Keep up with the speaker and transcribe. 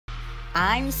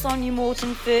I'm Sonia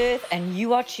Morton-Firth, and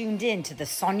you are tuned in to the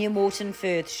Sonia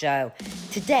Morton-Firth Show.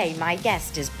 Today, my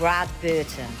guest is Brad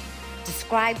Burton.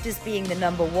 Described as being the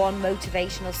 #1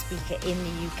 motivational speaker in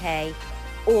the UK,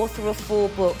 author of 4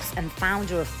 books and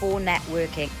founder of 4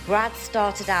 Networking, Brad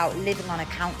started out living on a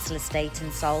council estate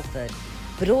in Salford.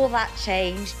 But all that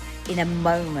changed in a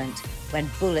moment when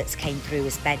bullets came through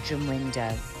his bedroom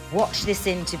window. Watch this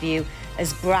interview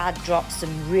as Brad drops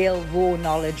some real raw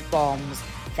knowledge bombs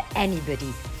for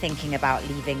anybody thinking about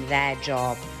leaving their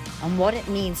job and what it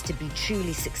means to be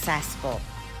truly successful.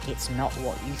 It's not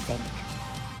what you think.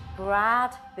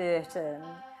 Brad Burton,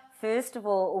 first of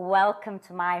all, welcome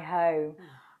to my home.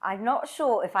 I'm not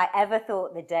sure if I ever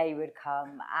thought the day would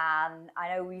come, and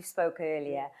I know we spoke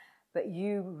earlier, but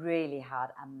you really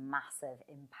had a massive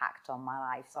impact on my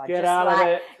life. So Get out of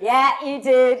it. Yeah, you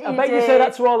did. I bet you say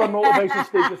that to all the motivation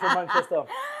speakers from Manchester.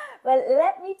 Well,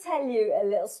 let me tell you a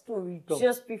little story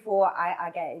just before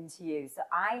I get into you. So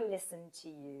I listened to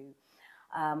you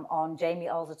on Jamie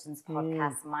Alderton's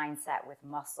podcast, Mindset with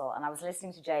Muscle, and I was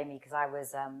listening to Jamie because I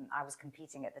was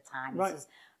competing at the time. Right. This was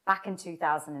back in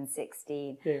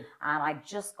 2016, and I'd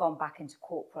just gone back into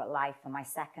corporate life for my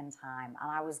second time,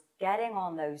 and I was getting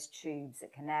on those tubes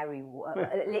at Canary Wharf,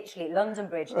 literally London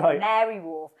Bridge to Canary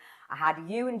Wharf. I had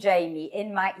you and Jamie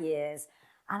in my ears,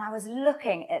 and I was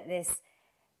looking at this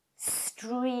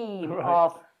stream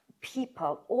of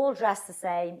people all dressed the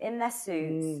same in their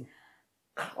suits,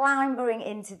 clambering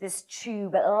into this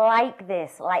tube like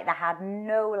this, like they had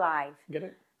no life. Get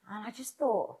it? And I just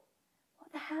thought,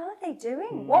 what the hell are they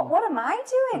doing? What am I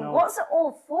doing? What's it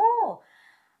all for?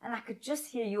 And I could just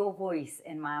hear your voice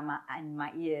in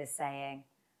my ears saying,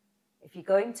 if you're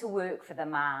going to work for the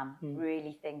man,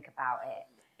 really think about it.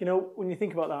 You know, when you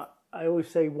think about that, I always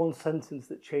say one sentence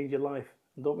that changed your life.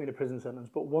 I don't mean a prison sentence,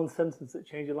 but one sentence that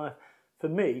changed your life. For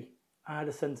me, I had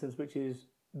a sentence which is,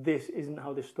 this isn't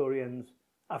how this story ends.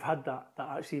 I've had that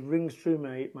actually rings through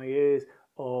my ears,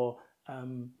 or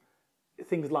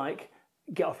things like,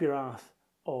 get off your ass,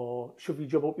 or shove your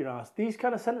job up your ass. These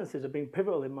kind of sentences have been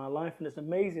pivotal in my life, and it's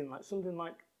amazing, like something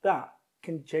like that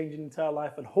can change an entire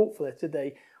life, and hopefully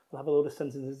today we'll have a load of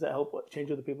sentences that help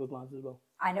change other people's lives as well.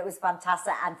 And it was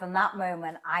fantastic, and from that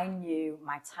moment I knew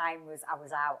my time was, I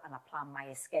was out, and I planned my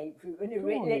escape route, and it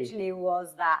literally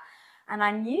was that. And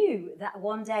I knew that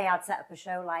one day I'd set up a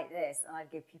show like this, and I'd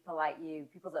give people like you,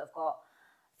 people that have got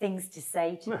things to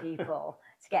say to people,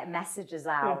 to get messages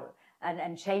out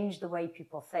and change the way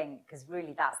people think, because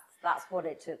really that's what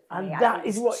it took for me. That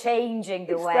is what changing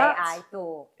the way I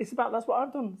thought. It's about, that's what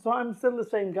I've done. So I'm still the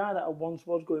same guy that I once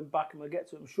was, going back, and we'll get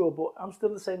to it, I'm sure, but I'm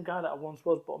still the same guy that I once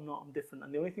was, but I'm not, I'm different.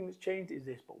 And the only thing that's changed is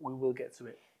this, but we will get to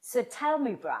it. So tell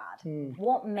me, Brad,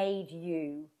 what made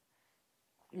you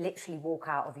literally walk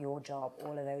out of your job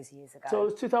all of those years ago? So it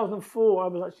was 2004, I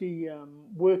was actually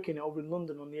working over in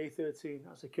London on the A13,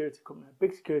 a security company, a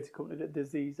big security company that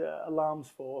does these alarms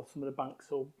for some of the banks,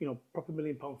 so, you know, proper £1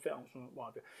 million fit outs and what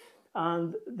have you.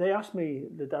 And they asked me,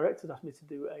 the directors asked me to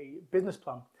do a business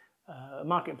plan, a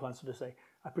marketing plan, so to say.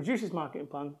 I produced this marketing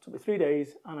plan, it took me 3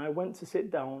 days, and I went to sit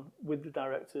down with the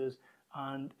directors,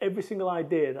 and every single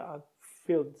idea that I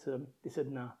fielded to them, they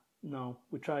said, no,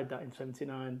 we tried that in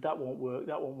 79, that won't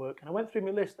work. And I went through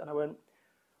my list and I went,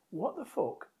 what the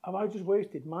fuck? Have I just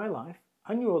wasted my life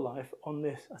and your life on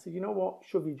this? I said, you know what?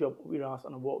 Shove your job up your ass,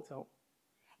 and I walked out.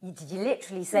 Did you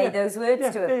literally say those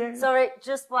words to him? Sorry,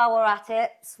 just while we're at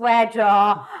it, swear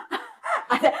jar.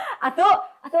 I thought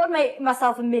I'd make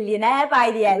myself a millionaire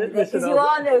by the end of it, because you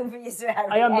are known for your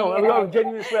swearing. I am known. I've got a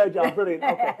genuine swear jar. Brilliant.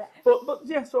 Okay. But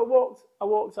yeah, so I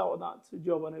walked out of that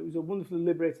job, and it was a wonderfully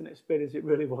liberating experience. It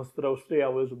really was, for those 3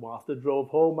 hours after I drove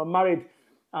home. I'm married,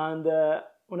 and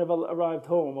whenever I arrived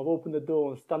home, I've opened the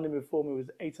door, and standing before me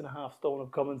was 8.5 stone of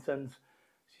common sense.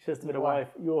 She says to me, the wife,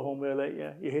 you're home really,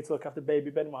 you're here to look after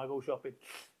baby Ben while I go shopping.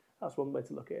 That's one way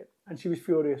to look at it. And she was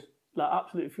furious, like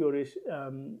absolutely furious.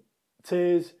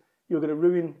 Tears, you're going to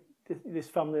ruin this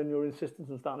family on your insistence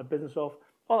and starting a business off,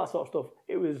 all that sort of stuff.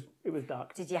 It was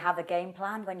dark. Did you have a game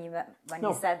plan when you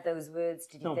said those words?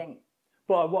 Did you think?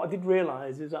 But what I did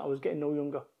realise is that I was getting no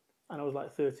younger, and I was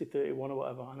like 30, 31 or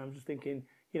whatever, and I'm just thinking,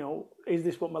 you know, is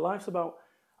this what my life's about?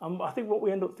 I think what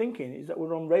we end up thinking is that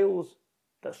we're on rails,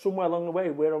 that somewhere along the way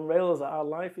we're on rails, that our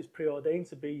life is preordained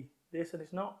to be this, and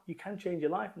it's not. You can change your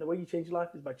life, and the way you change your life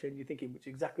is by changing your thinking, which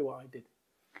is exactly what I did.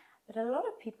 But a lot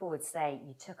of people would say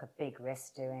you took a big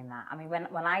risk doing that. I mean,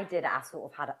 when I did it, I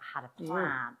sort of had a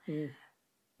plan,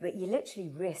 but you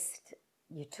literally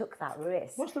you took that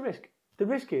risk. What's the risk? The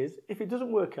risk is, if it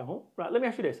doesn't work out, right, let me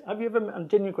ask you this. Have you ever, a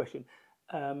genuine question,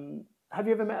 have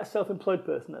you ever met a self-employed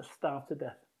person that's starved to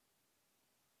death?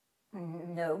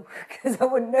 No, because I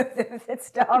wouldn't know them if they'd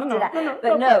started No,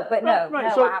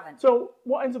 I haven't. So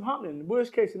what ends up happening, the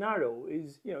worst case scenario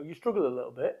is, you struggle a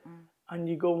little bit and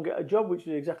you go and get a job which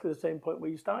is exactly the same point where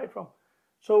you started from.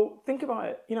 So think about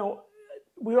it,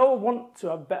 we all want to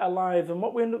have better lives, and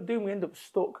what we end up doing, we end up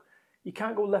stuck. You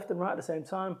can't go left and right at the same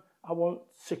time. I want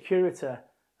security,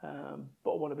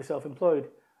 but I want to be self-employed.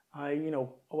 I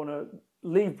want to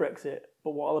leave Brexit,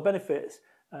 but what are the benefits?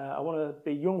 I want to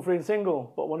be young, free and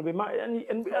single, but I want to be married.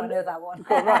 And I know that one.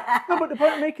 Right. No, but the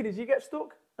point I'm making is you get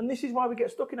stuck. And this is why we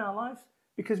get stuck in our lives,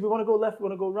 because we want to go left, we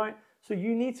want to go right. So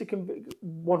you need to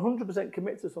 100%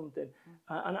 commit to something.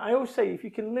 And I always say, if you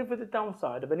can live with the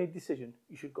downside of any decision,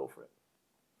 you should go for it.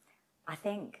 I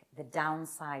think the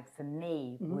downside for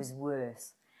me was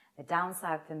worse. The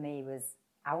downside for me was,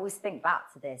 I always think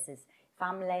back to this, is if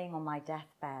I'm laying on my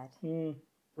deathbed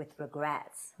with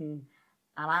regrets, and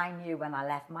I knew when I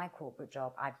left my corporate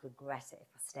job, I'd regret it if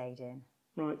I stayed in.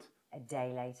 Right. A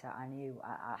day later, I knew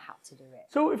I had to do it.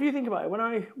 So if you think about it, when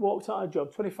I walked out of a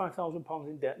job, £25,000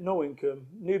 in debt, no income,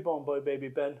 newborn boy, baby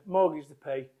Ben, mortgage to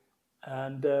pay,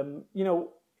 and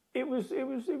it was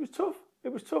tough.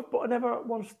 It was tough, but I never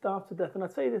once starved to death. And I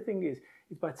tell you, the thing is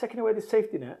by taking away the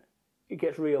safety net, it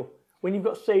gets real. When you've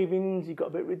got savings, you've got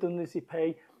a bit of redundancy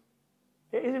pay,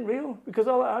 it isn't real, because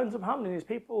all that ends up happening is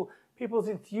people's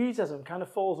enthusiasm kind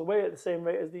of falls away at the same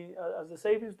rate as the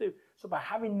savings do. So by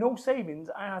having no savings,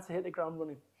 I had to hit the ground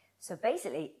running. So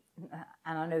basically,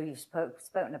 and I know you've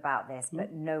spoken about this,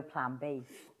 but no plan B.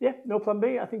 Yeah, no plan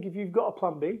B. I think if you've got a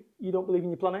plan B, you don't believe in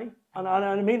your plan A. And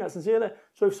I mean that sincerely.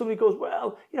 So if somebody goes,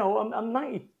 well, I'm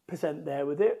 90% there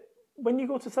with it, when you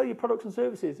go to sell your products and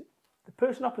services, the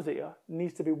person opposite you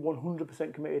needs to be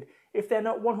 100% committed. If they're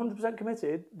not 100%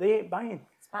 committed, they ain't buying.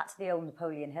 It's back to the old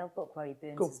Napoleon Hill book where he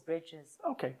burns his bridges.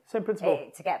 Okay, same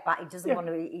principle. To get back, he doesn't want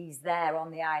to, he's there on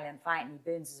the island fighting,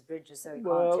 he burns his bridges so he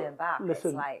can't turn back.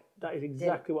 Listen, that is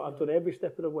exactly what I've done every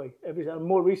step of the way. And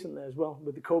more recently as well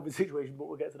with the COVID situation, but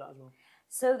we'll get to that as well.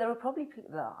 So there are probably people,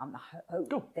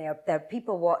 there are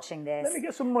people watching this. Let me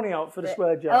get some money out for the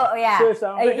swear jar. Oh, yeah.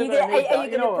 Are you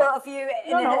going to put a few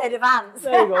in advance?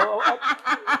 There you go.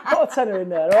 I'll put a tenner in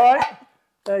there, all right?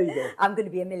 There you go. I'm going to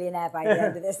be a millionaire by the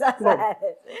end of this.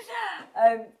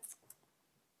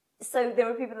 So there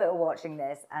are people that are watching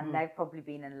this and they've probably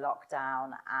been in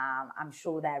lockdown, and I'm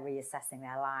sure they're reassessing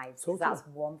their lives. Because that's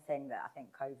one thing that I think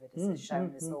COVID has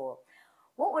shown us all.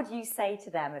 What would you say to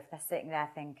them if they're sitting there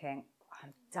thinking,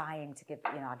 I'm dying to give,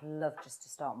 I'd love just to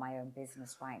start my own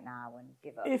business right now and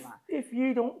give up. If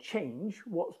you don't change,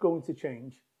 what's going to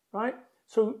change, right?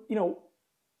 So,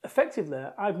 effectively,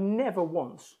 I've never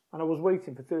once, and I was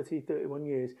waiting for 31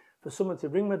 years, for someone to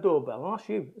ring my doorbell. I'll ask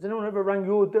you, has anyone ever rang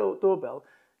your doorbell?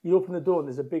 You open the door and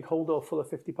there's a big hold door full of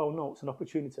 £50 notes, an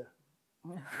opportunity.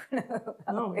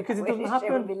 No, because it doesn't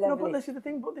happen. No, but this is the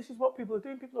thing, but this is what people are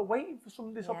doing. People are waiting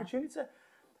for this opportunity.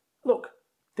 Look,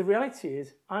 the reality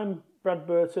is, I'm Brad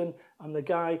Burton. I'm the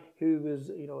guy who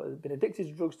was, been addicted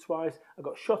to drugs twice. I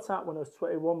got shot at when I was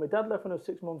 21. My dad left when I was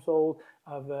 6 months old.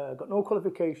 I've got no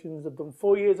qualifications. I've done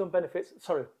 4 years on benefits.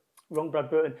 Sorry, wrong Brad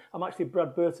Burton. I'm actually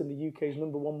Brad Burton, the UK's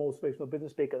 #1 motivational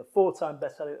business speaker, the 4-time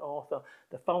best-selling author,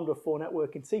 the founder of 4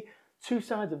 Networking. See, two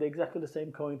sides of exactly the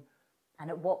same coin. And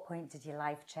at what point did your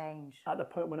life change? At the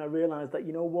point when I realised that,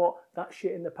 you know what, that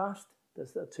shit in the past,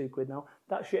 there's £2 now,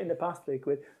 that shit in the past,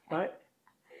 £3, right,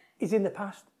 is in the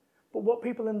past. But what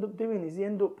people end up doing is they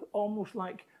end up almost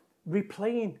like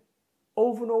replaying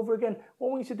over and over again. What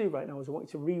I want you to do right now is I want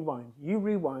you to rewind. You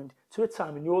rewind to a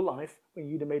time in your life when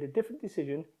you'd have made a different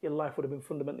decision, your life would have been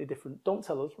fundamentally different. Don't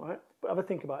tell us, right? But have a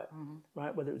think about it,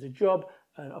 right? Whether it was a job,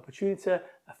 an opportunity, a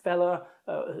fella,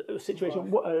 a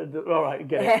situation. All right,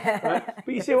 get it, right?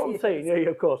 But you see what I'm saying? Yeah,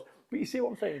 of course. But you see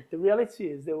what I'm saying? The reality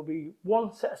is there will be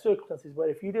one set of circumstances where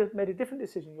if you'd have made a different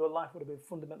decision, your life would have been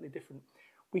fundamentally different.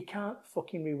 We can't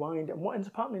fucking rewind. And what ends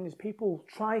up happening is people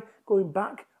try going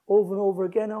back over and over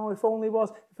again. Oh, if only was,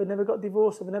 if I never got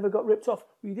divorced, if I never got ripped off.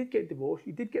 Well, you did get divorced,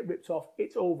 you did get ripped off,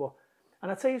 it's over.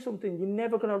 And I tell you something, you're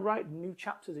never going to write new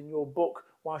chapters in your book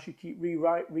whilst you keep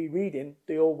rereading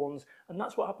the old ones. And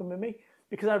that's what happened with me.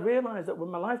 Because I realised that when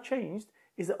my life changed,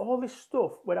 is that all this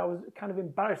stuff where I was kind of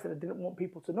embarrassed and I didn't want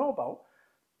people to know about,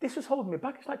 this was holding me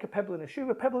back. It's like a pebble in a shoe.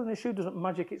 A pebble in a shoe doesn't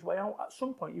magic its way out. At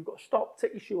some point, you've got to stop,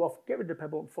 take your shoe off, get rid of the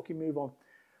pebble and fucking move on.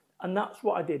 And that's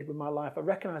what I did with my life. I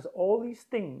recognised all these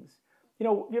things.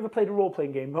 You ever played a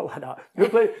role-playing game? Not like that. You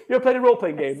ever played a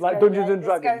role-playing game like Dungeons and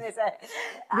Dragons?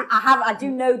 I do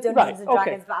know Dungeons and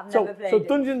Dragons, but I've never played it. So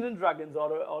Dungeons and Dragons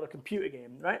or a computer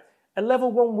game, right? A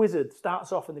level 1 wizard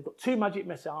starts off and they've got 2 magic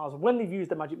missiles. When they've used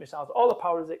the magic missiles, all the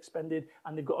power is expended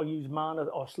and they've got to use mana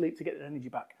or sleep to get their energy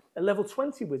back. A level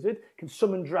 20 wizard can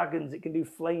summon dragons, it can do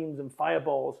flames and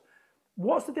fireballs.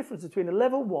 What's the difference between a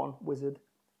level 1 wizard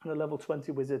and a level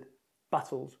 20 wizard?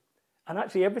 Battles. And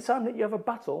actually, every time that you have a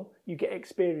battle, you get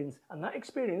experience. And that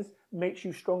experience makes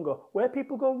you stronger. Where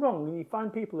people go wrong, and you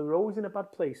find people who are always in a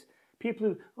bad place, people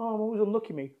who, oh, I'm always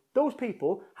unlucky me. Those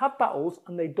people have battles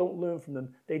and they don't learn from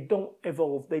them. They don't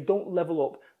evolve. They don't level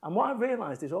up. And what I've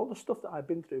realised is all the stuff that I've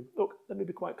been through. Look, let me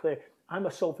be quite clear. I'm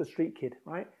a Salford street kid,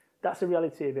 right? That's the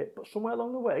reality of it. But somewhere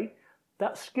along the way,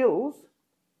 that skills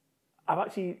I've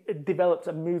actually developed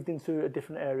and moved into a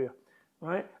different area,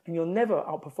 right? And you'll never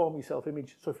outperform your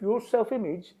self-image. So if your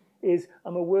self-image is,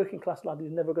 I'm a working class lad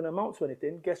who's never going to amount to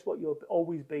anything, guess what? You'll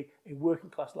always be a working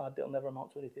class lad that'll never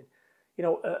amount to anything. You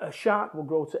know, a shark will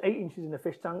grow to 8 inches in a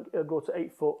fish tank, grow to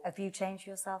 8 foot. Have you changed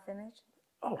your self-image?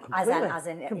 Oh, completely. As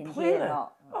in completely. In here,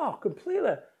 not. Oh,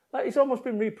 completely. Like, it's almost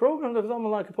been reprogrammed. It was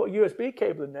almost like I put a USB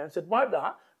cable in there and said, wipe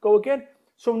that, go again.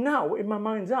 So now, in my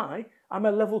mind's eye, I'm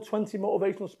a level 20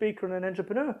 motivational speaker and an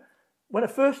entrepreneur. When I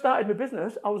first started my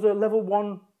business, I was a level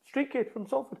 1 street kid from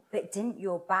Salford. But didn't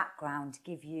your background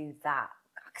give you that?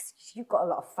 Because you've got a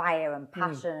lot of fire and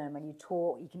passion, and when you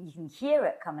talk, you can hear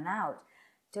it coming out.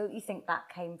 Don't you think that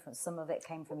came from, some of it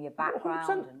came from your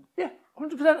background? 100%. Yeah,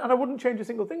 100%. And I wouldn't change a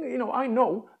single thing. You know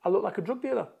I look like a drug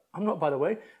dealer. I'm not, by the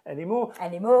way, anymore.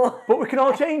 But we can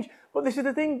all change. But this is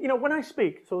the thing, you know, when I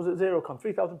speak, so I was at Xerocon,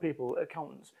 3,000 people,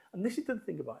 accountants, and this is the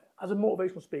thing about it. As a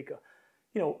motivational speaker,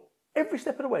 you know, every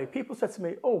step of the way, people said to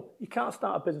me, oh, you can't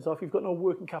start a business off, you've got no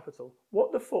working capital.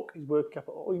 What the fuck is working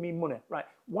capital? Oh, you mean money? Right.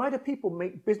 Why do people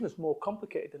make business more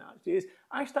complicated than it actually is?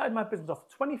 I started my business off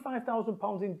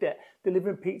 £25,000 in debt,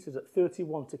 delivering pizzas at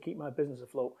 31 to keep my business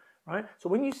afloat. Right? So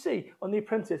when you see on The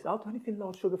Apprentice, I'll do anything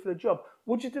low sugar for the job,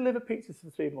 would you deliver pizzas for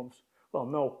 3 months? Well,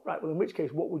 no. Right, well, in which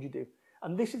case, what would you do?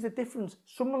 And this is the difference.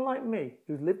 Someone like me,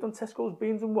 who's lived on Tesco's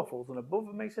beans and waffles and above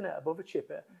a masonette, above a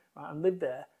chipper, right, and lived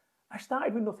there, I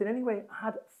started with nothing anyway. I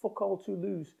had fuck all to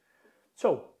lose.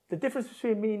 So the difference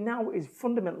between me now is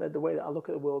fundamentally the way that I look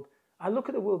at the world. I look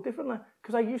at the world differently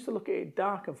because I used to look at it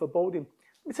dark and foreboding.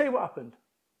 Let me tell you what happened.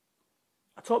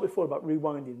 I talked before about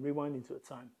rewinding to a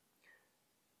time.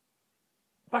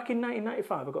 Back in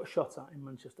 1995, I got shot at in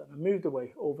Manchester. And I moved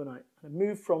away overnight. And I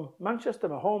moved from Manchester,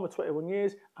 my home of 21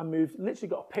 years. I moved, literally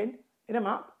got a pin in a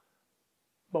map.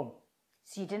 Boom.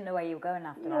 So you didn't know where you were going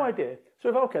after that? No idea. So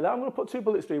if, okay, I'm going to put 2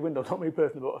 bullets through your window. Not me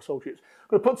personally, but associates.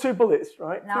 I'm going to put 2 bullets,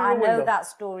 right? Now, I know that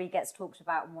story gets talked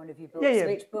about in one of your books. Yeah.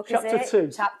 Which book Chapter is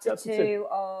it? 2. Chapter 2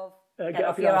 of... Get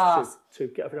off your ass 2.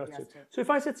 Get off your ass 2. So if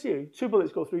I said to you, 2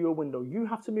 bullets go through your window, you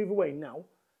have to move away now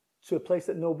to a place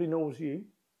that nobody knows you,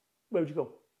 where would you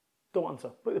go? Don't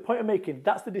answer. But the point I'm making,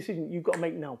 that's the decision you've got to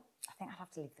make now. I think I'd have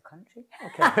to leave the country.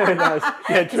 Okay, very nice.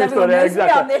 Yeah, true story.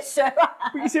 Exactly. On this show.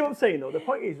 But you see what I'm saying, though? The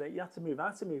point is that you have to move. I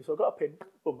had to move. So I got a pin.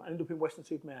 Boom. I ended up in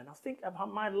Western-super-Mare. And I think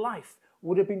my life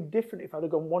would have been different if I'd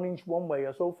have gone 1 inch one way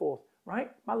or so forth.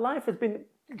 Right? My life has been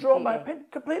drawn by a pin.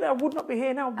 Completely. I would not be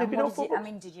here now. There'd be no focus.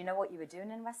 Did you know what you were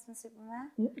doing in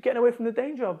Western-super-Mare? Getting away from the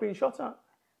danger of being shot at.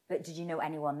 But did you know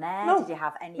anyone there? No. Did you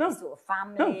have any sort of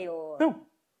family? No.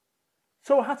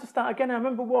 So I had to start again. I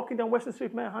remember walking down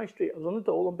Western-super-Mare High Street. I was on the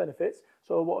dole on benefits.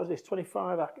 So what was this?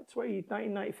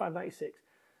 1995, 96.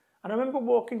 And I remember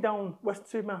walking down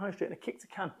Western-super-Mare High Street and I kicked a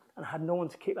can and I had no one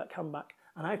to kick that can back.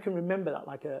 And I can remember that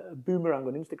like a boomerang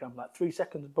on Instagram, like 3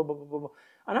 seconds, blah, blah, blah, blah, blah.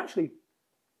 And actually,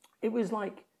 it was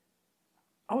like,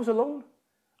 I was alone.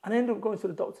 And I ended up going to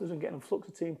the doctors and getting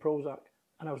fluoxetine, Prozac,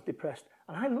 and I was depressed.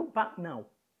 And I look back now,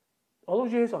 all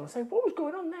those years on, and say, what was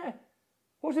going on there?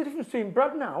 What was the difference between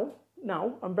Brad now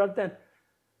and Brad then?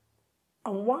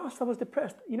 And whilst I was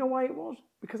depressed, you know why it was?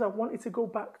 Because I wanted to go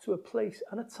back to a place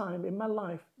and a time in my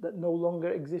life that no longer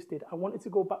existed. I wanted to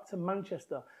go back to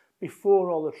Manchester before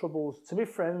all the troubles, to be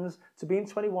friends, to being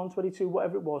 21, 22,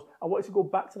 whatever it was. I wanted to go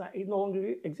back to that. It no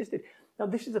longer existed. Now,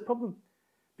 this is a problem.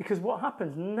 Because what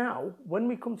happens now, when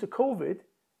we come to COVID,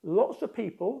 lots of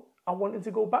people are wanting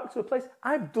to go back to a place.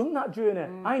 I've done that journey.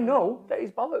 I know that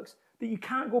it's bollocks, that you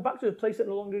can't go back to a place that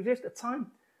no longer exists at time.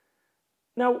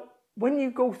 Now, when you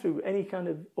go through any kind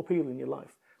of upheaval in your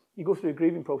life, you go through a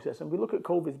grieving process, and we look at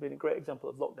COVID as being a great example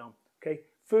of lockdown. Okay,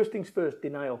 first things first,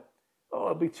 denial. Oh,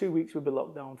 it'll be 2 weeks, we'll be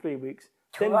locked down, 3 weeks.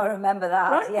 Then, I remember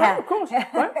that. Right, yeah, right, of course.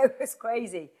 Right? It was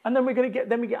crazy. And then we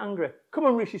get angry. Come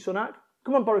on, Rishi Sunak.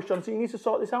 Come on, Boris Johnson. You need to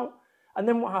sort this out. And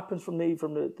then what happens from the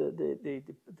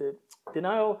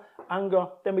denial, anger?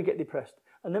 Then we get depressed.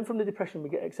 And then from the depression, we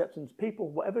get acceptance.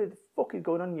 People, whatever the fuck is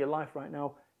going on in your life right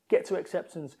now, get to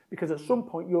acceptance, because at some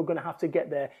point you're going to have to get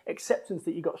there. Acceptance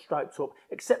that you got striped up,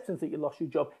 acceptance that you lost your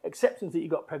job, acceptance that you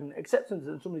got pregnant, acceptance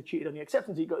that somebody cheated on you,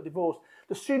 acceptance that you got divorced.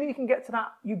 The sooner you can get to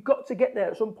that, you've got to get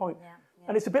there at some point. Yeah.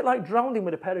 And it's a bit like drowning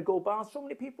with a pair of gold bars. So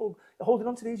many people are holding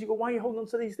on to these. You go, why are you holding on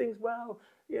to these things? Well,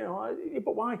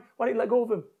 but why? Why don't you let go of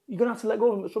them? You're going to have to let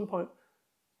go of them at some point.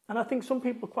 And I think some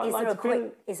people quite like to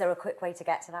feel... Is there a quick way to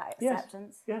get to that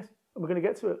acceptance? Yes. And we're going to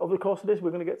get to it. Over the course of this,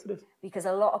 we're going to get to this. Because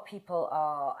a lot of people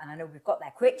are, and I know we've got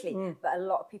there quickly, but a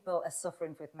lot of people are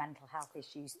suffering with mental health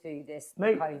issues through this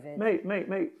COVID.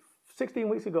 Mate, 16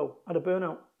 weeks ago, I had a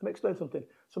burnout. Let me explain something.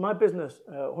 So my business,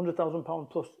 £100,000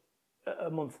 plus a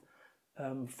month,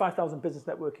 5,000 business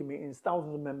networking meetings,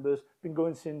 thousands of members, been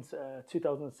going since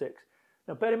 2006.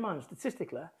 Now, bear in mind,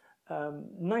 statistically,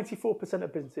 94%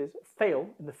 of businesses fail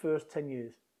in the first 10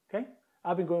 years, okay?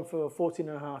 I've been going for 14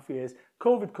 and a half years.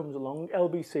 COVID comes along,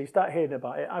 LBC, start hearing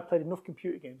about it. I played enough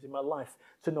computer games in my life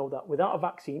to know that without a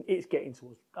vaccine, it's getting to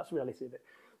us. That's the reality of it.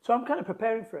 So I'm kind of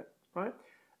preparing for it, right?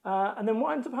 And then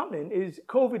what ends up happening is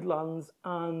COVID lands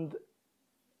and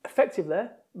effectively,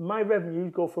 my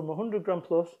revenues go from 100 grand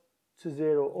plus to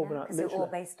zero overnight. Because it's all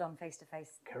based on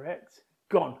face-to-face. Correct.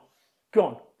 Gone.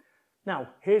 Now,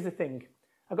 here's the thing.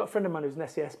 I've got a friend of mine who's an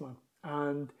SES man,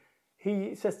 and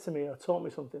he says to me, or taught me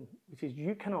something, which is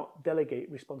you cannot delegate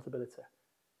responsibility.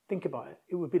 Think about it.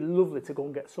 It would be lovely to go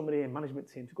and get somebody in management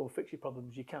team to go and fix your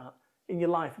problems. You can't. In your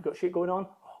life, you've got shit going on,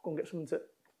 go and get someone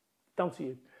down to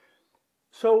you.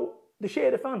 So the shit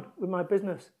hit the fan with my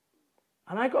business.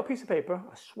 And I got a piece of paper,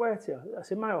 I swear to you,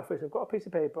 that's in my office, I've got a piece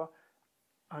of paper,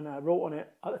 and I wrote on it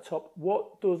at the top,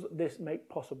 what does this make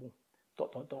possible? ...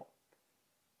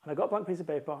 And I got a blank piece of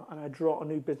paper and I draw a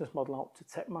new business model out to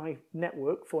take my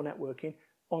network for networking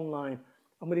online.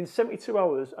 And within 72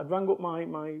 hours, I'd rang up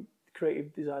my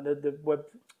creative designer, the web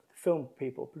film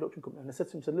people, production company, and I said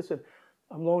to him, listen,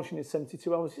 I'm launching in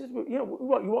 72 hours. He said, well,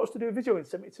 what, you want us to do a video in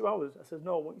 72 hours? I said,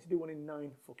 no, I want you to do one in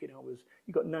 9 fucking hours.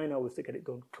 You've got 9 hours to get it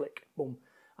done. Click, boom.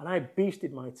 And I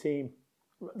beasted my team,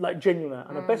 like genuinely.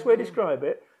 And the best way to describe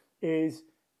it is,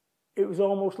 it was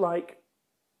almost like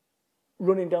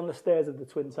running down the stairs of the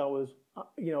Twin Towers.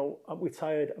 We're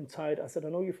tired, I'm tired. I said, I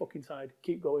know you're fucking tired.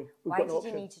 Keep going. Why did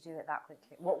you need to do it that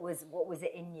quickly? What was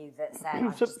it in you that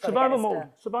said,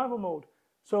 survival mode.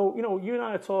 So, you and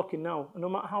I are talking now, and no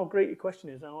matter how great your question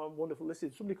is, and how wonderful this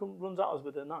is, somebody runs at us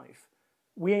with a knife,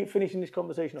 we ain't finishing this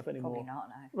conversation off anymore. Probably not,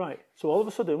 no. Right. So all of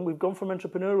a sudden, we've gone from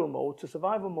entrepreneurial mode to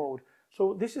survival mode.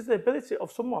 So this is the ability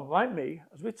of someone like me,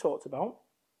 as we talked about,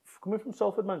 coming from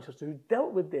Salford, Manchester, who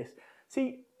dealt with this.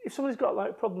 See, if somebody's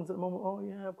got problems at the moment, oh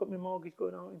yeah, I've got my mortgage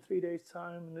going out in 3 days'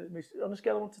 time, and on a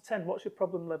scale of 1 to 10, what's your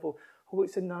problem level? Oh,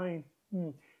 it's a 9.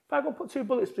 If I go and put 2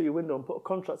 bullets through your window and put a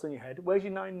contract on your head, where's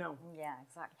your 9 now? Yeah,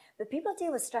 exactly. But people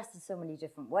deal with stress in so many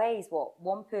different ways.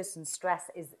 One person's stress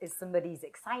is somebody's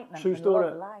excitement. True story.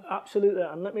 And love of life. Absolutely.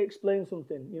 And let me explain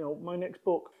something. My next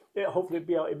book, it'll hopefully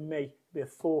be out in May. It'll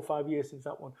be 4 or 5 years since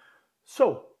that one.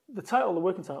 So the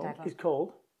working title is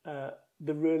called The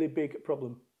Really Big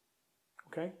Problem.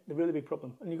 Okay, the really big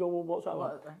problem. And you go, well, what's that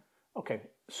like? Okay,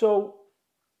 so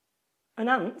an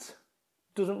ant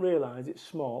doesn't realise it's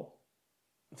small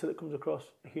until it comes across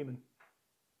a human.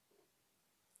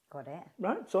 Got it.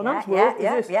 Right? So an ant's world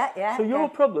is this. Yeah. So your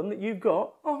problem that you've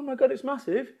got, oh my God, it's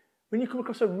massive. When you come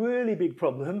across a really big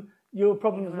problem, your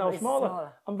problem is now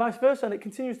smaller. And vice versa, and it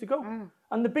continues to go.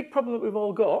 And the big problem that we've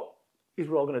all got is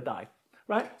we're all going to die.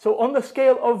 Right? So on the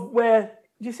scale of where...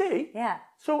 Do you see? Yeah.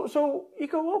 So you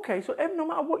go, okay, so no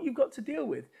matter what you've got to deal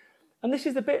with, and this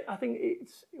is the bit, I think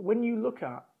it's when you look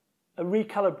at a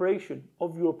recalibration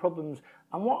of your problems,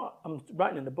 and what I'm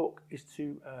writing in the book is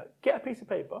to get a piece of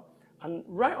paper and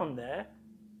write on there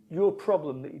your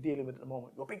problem that you're dealing with at the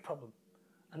moment, your big problem.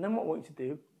 And then what I want you to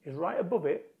do is write above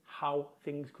it how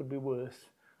things could be worse,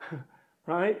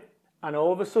 right? And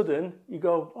all of a sudden you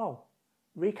go, oh,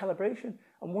 recalibration.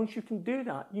 And once you can do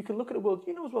that, you can look at the world,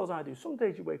 you know as well as I do, some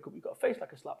days you wake up, you've got a face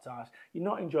like a slapped ass, you're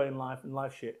not enjoying life and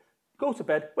life shit. Go to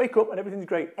bed, wake up, and everything's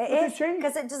great. It is,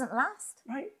 because it doesn't last.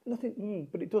 Right, nothing,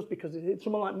 but it does, because it's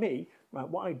someone like me, right,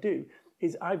 what I do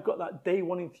is I've got that day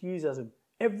one enthusiasm.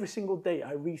 Every single day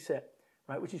I reset,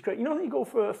 right, which is great. You know when you go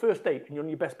for a first date and you're on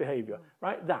your best behaviour,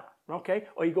 right, that, okay?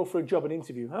 Or you go for a job, an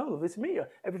interview, oh, lovely to meet you,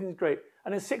 everything's great.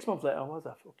 And then 6 months later, oh, what's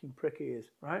that fucking prick he is,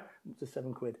 right? Up to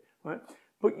 £7, right?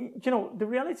 But, the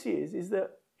reality is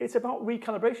that it's about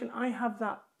recalibration. I have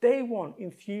that day one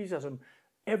enthusiasm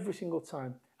every single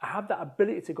time. I have that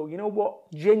ability to go, you know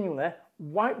what, genuinely,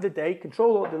 wipe the day,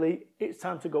 Control-Alt-Delete, it's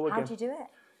time to go again. How do you do it?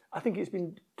 I think it's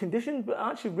been conditioned, but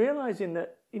actually realising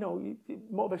that,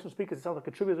 motivational speakers, it sounds like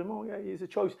a truism, oh yeah, it's a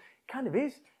choice. It kind of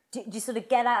is. Do you sort of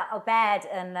get out of bed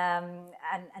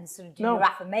and sort of do your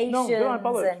affirmations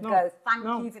and go,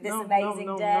 thank you for this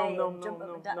amazing day?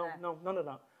 No, none of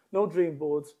that. no dream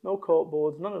boards, no court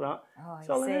boards, none of that. Oh,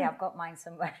 you see, I've got mine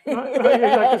somewhere. Right,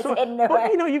 exactly. So,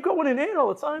 but you've got one in here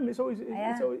all the time. It's always,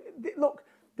 look.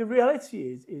 The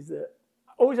reality is that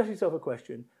always ask yourself a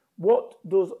question: what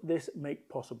does this make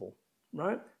possible?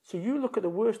 Right. So you look at the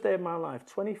worst day of my life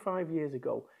 25 years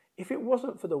ago. If it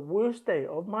wasn't for the worst day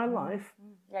of my life,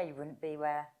 you wouldn't be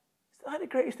where. It's like the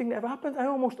greatest thing that ever happened. I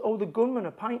almost owe the gunman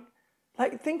a pint.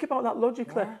 Like, think about that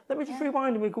logically. Let me just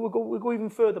rewind and we'll go even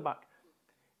further back.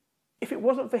 If it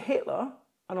wasn't for Hitler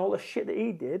and all the shit that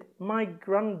he did, my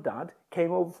granddad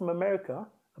came over from America,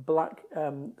 a black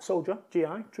soldier,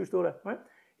 GI, true story, right?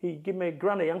 He gave me a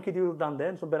granny Yankee Doodle Dandy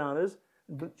and some bananas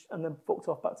and then fucked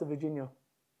off back to Virginia.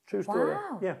 True story.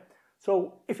 Wow. Yeah.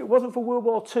 So if it wasn't for World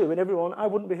War II and everyone, I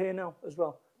wouldn't be here now as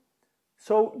well.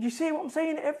 So you see what I'm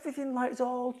saying? Everything like it's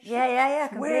all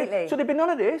completely. Weird. So there'd be none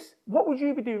of this. What would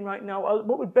you be doing right now?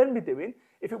 What would Ben be doing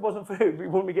if it wasn't for him? He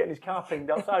wouldn't be getting his car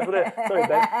pinged outside, would it? Sorry,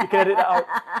 Ben. You can edit that out.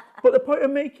 But the point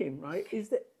I'm making, right, is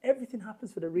that everything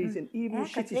happens for the reason, even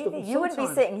shitty stuff. You wouldn't be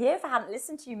sitting here if I hadn't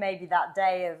listened to you maybe that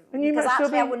day of. And you because might actually,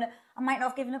 still be... I might not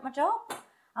have given up my job.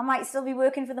 I might still be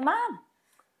working for the man.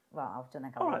 Well, I don't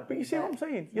think I would. All right, but you see what I'm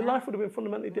saying? Your life would have been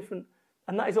fundamentally different.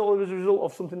 And that is all as a result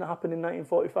of something that happened in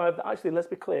 1945 that actually, let's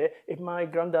be clear, if my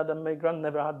granddad and my grand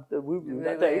never had the woo-woo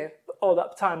that day, or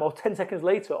that time, or 10 seconds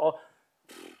later, or...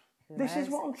 This is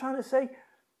what I'm trying to say.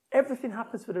 Everything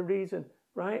happens for a reason,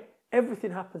 right?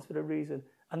 Everything happens for a reason.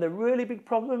 And the really big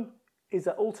problem is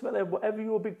that ultimately, whatever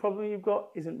your big problem you've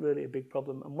got isn't really a big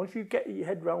problem. And once you get your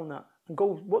head around that and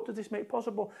go, what does this make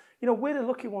possible? You know, we're the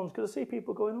lucky ones, because I see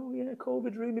people going, oh yeah,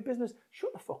 COVID's ruined my business.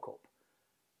 Shut the fuck up.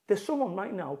 There's someone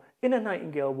right now in a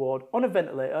Nightingale ward on a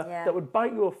ventilator that would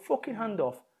bite your fucking hand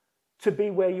off to be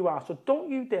where you are. So don't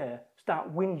you dare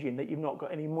start whinging that you've not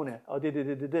got any money or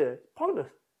It's pointless.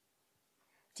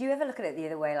 Do you ever look at it the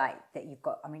other way, like that you've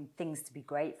got, things to be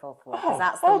grateful for? Because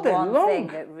that's the one thing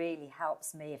that really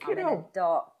helps me. If I'm in a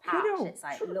dark patch, it's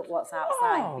like, look what's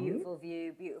outside, beautiful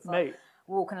view, beautiful. Mate,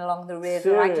 walking along the river,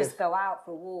 serious. I just go out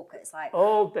for a walk. It's like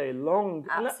all day long.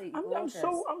 Absolutely gorgeous.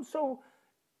 I'm so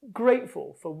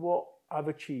grateful for what I've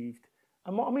achieved,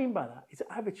 and what I mean by that is that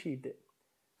I've achieved it.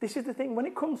 This is the thing when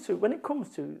it comes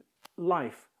to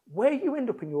life. Where you end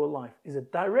up in your life is a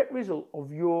direct result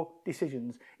of your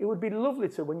decisions. It would be lovely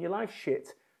to, when your life's shit,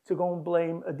 to go and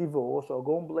blame a divorce or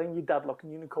go and blame your dad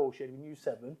locking you in a coal shed when you were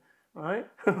 7, right?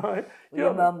 Right?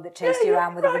 Your mum that chased you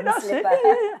around with a wooden slipper.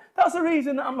 That's the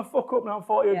reason that I'm a fuck up now, I'm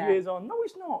 40 odd years on. No,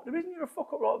 it's not. The reason you're a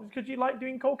fuck up is because you like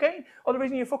doing cocaine, or the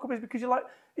reason you fuck up is because you like.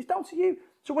 It's down to you.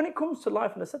 So when it comes to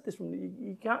life, and I said this from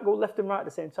you can't go left and right at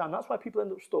the same time. That's why people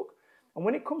end up stuck. And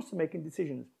when it comes to making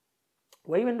decisions,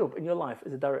 where you end up in your life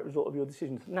is a direct result of your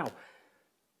decisions. Now,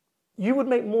 you would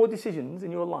make more decisions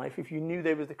in your life if you knew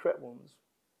they were the correct ones.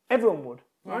 Everyone would,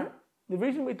 right? The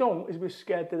reason we don't is we're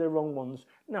scared they're the wrong ones.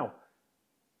 Now,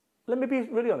 let me be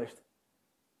really honest.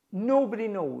 Nobody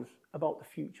knows about the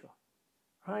future,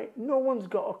 right? No one's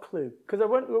got a clue. Because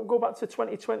go back to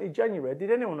 2020 January.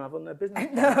 Did anyone have on their business?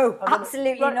 No,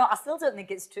 absolutely not. I still don't think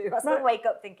it's true. I still wake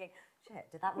up thinking,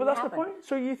 shit, did that really happen? Well, that's the point.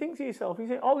 So you think to yourself, you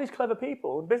think, all these clever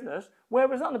people in business, where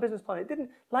was that on the business plan? It didn't.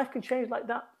 Life can change like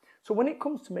that. So when it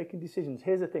comes to making decisions,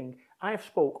 here's the thing. I have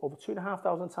spoke over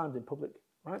 2,500 times in public,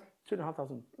 right?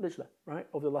 2,500, literally, right?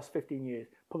 Over the last 15 years,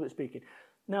 public speaking.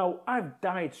 Now, I've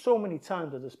died so many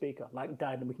times as a speaker,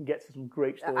 and we can get to some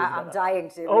great stories. I'm dying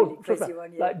to really quiz you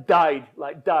on you. Like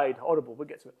died, horrible, we'll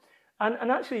get to it.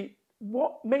 And actually,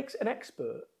 what makes an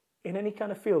expert in any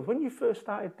kind of field, when you first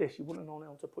started this, you wouldn't have known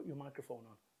how to put your microphone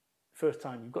on. First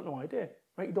time, you've got no idea,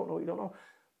 right? You don't know what you don't know.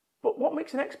 But what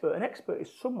makes an expert? An expert is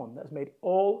someone that has made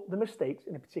all the mistakes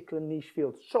in a particular niche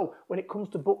field. So when it comes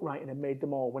to book writing, I've made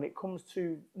them all. When it comes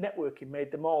to networking,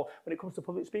 made them all. When it comes to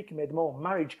public speaking, made them all.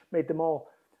 Marriage, made them all.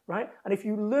 Right? And if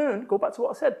you learn, go back to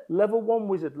what I said, level 1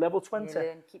 wizard, level 20.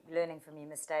 Keep learning from your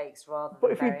mistakes rather than...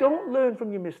 But if you don't learn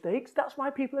from your mistakes, that's why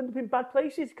people end up in bad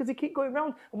places, because they keep going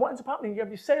round. And what ends up happening, you have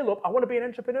your sail up, I want to be an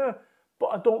entrepreneur, but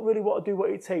I don't really want to do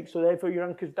what it takes, so therefore your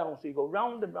anchor's down, so you go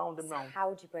round and round and round.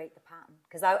 How do you break the pattern?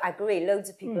 Because I agree, loads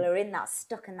of people are in that,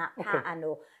 stuck in that pattern,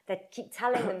 or they keep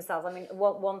telling themselves,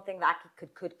 one thing that I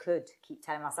could keep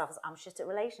telling myself is, I'm shit at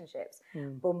relationships.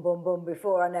 Boom, boom, boom,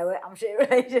 before I know it, I'm shit at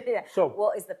relationships. So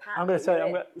what is the pattern? I'm going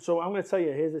to tell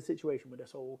you, here's the situation with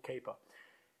this whole caper.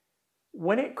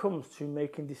 When it comes to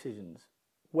making decisions,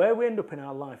 where we end up in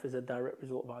our life is a direct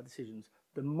result of our decisions.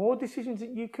 The more decisions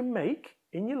that you can make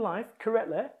in your life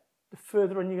correctly, the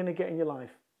further on you're going to get in your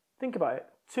life. Think about it.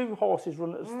 2 horses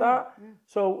run at the start.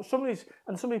 So some of these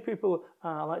people,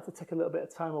 I like to take a little bit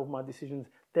of time over my decisions.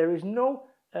 There is no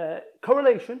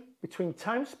correlation between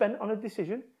time spent on a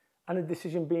decision and a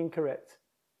decision being correct.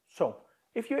 So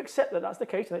if you accept that that's the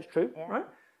case, and it's true, right?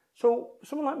 So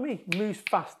someone like me moves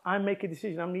fast. I make a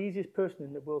decision. I'm the easiest person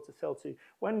in the world to sell to.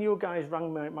 When your guys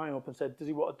rang mine up and said, does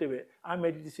he want to do it? I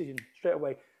made a decision straight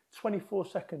away. 24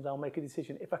 seconds, I'll make a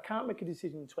decision. If I can't make a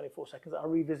decision in 24 seconds, I'll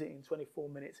revisit it in 24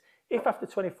 minutes. If after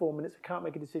 24 minutes I can't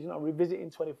make a decision, I'll revisit it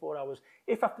in 24 hours.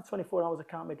 If after 24 hours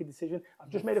I can't make a decision, I've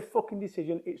just made a fucking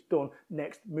decision, it's done,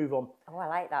 next, move on. Oh, I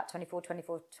like that, 24,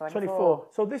 24, 24. 24.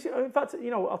 So this, in fact,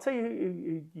 I'll tell you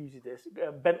who uses this,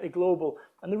 Bentley Global.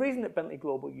 And the reason that Bentley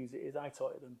Global use it is I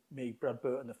taught it them, me, Brad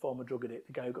Burton, the former drug addict,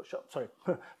 the guy who got shot,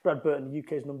 Brad Burton, the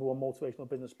UK's #1 motivational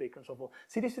business speaker and so forth.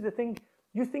 See, this is the thing.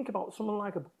 You think about someone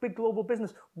like a big global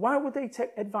business. Why would they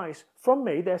take advice from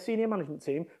me, their senior management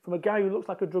team, from a guy who looks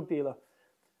like a drug dealer?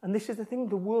 And this is the thing,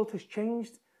 the world has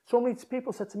changed. So many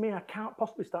people said to me, I can't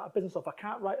possibly start a business off. I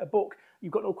can't write a book.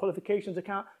 You've got no qualifications. I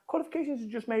can't. Qualifications are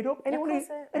just made up. Anyone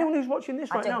who's watching this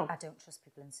right now. I don't trust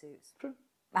people in suits. True.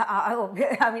 I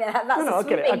mean, that's a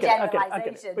sweeping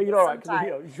generalisation. But you're all right,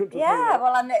 because you shouldn't trust me.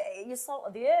 Well, you're salt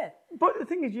of the earth. But the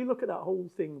thing is, you look at that whole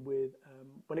thing with,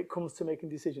 when it comes to making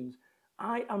decisions,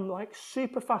 I am like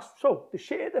super fast. So the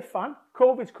shit hit the fan,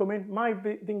 COVID's coming, my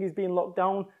thing is being locked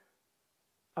down.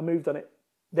 I moved on it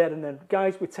there and then.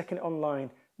 Guys, we're taking it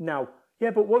online now. Yeah,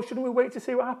 but what shouldn't we wait to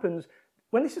see what happens?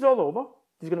 When this is all over,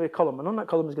 there's going to be a column, and on that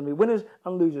column is going to be winners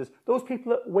and losers. Those people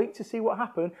that wait to see what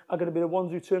happened are going to be the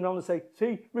ones who turn around and say,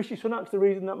 see, Rishi Sunak's the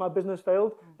reason that my business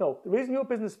failed. No, the reason your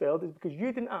business failed is because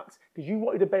you didn't act, because you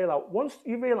wanted a bailout. Once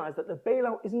you realise that the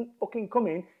bailout isn't fucking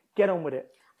coming, get on with it.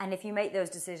 And if you make those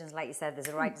decisions, like you said, there's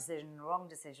a right decision and a wrong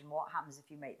decision. What happens if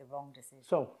you make the wrong decision?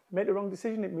 So, make the wrong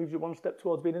decision, it moves you one step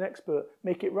towards being an expert.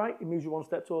 Make it right, it moves you one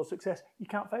step towards success. You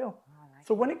can't fail.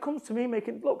 So when it comes to me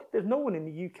look, there's no one in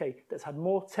the UK that's had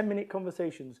more 10-minute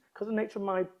conversations, because of the nature of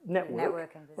my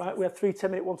network, right? We have 3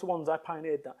 10-minute one-to-ones, I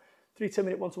pioneered that. 3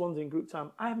 10-minute one-to-ones in group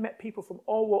time. I have met people from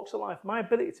all walks of life. My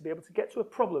ability to be able to get to a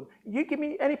problem. You give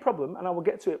me any problem and I will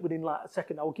get to it within like a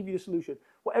second. I will give you a solution.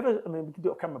 Whatever, I mean, we can do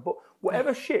it on camera, but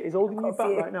whatever shit is holding you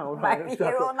back right now. Right, exactly.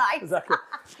 All night. Exactly.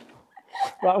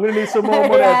 Right, I'm going to need some more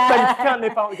money. Ben, you can't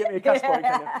nip out and get me a cash point,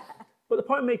 can you? But the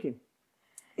point I'm making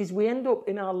is we end up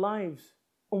in our lives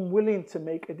unwilling to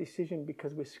make a decision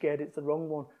because we're scared it's the wrong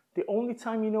one. The only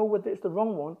time you know whether it's the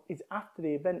wrong one is after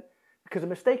the event. Because a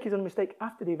mistake is a mistake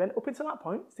after the event. Up until that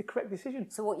point, it's the correct decision.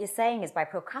 So what you're saying is by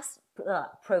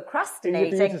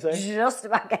procrastinating, just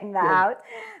about getting that out,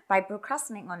 by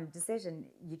procrastinating on a decision,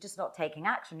 you're just not taking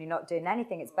action. You're not doing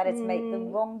anything. It's better to make the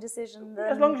wrong decision than...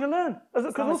 As long as you learn.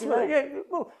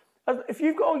 If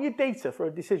you've got all your data for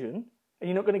a decision and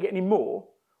you're not going to get any more,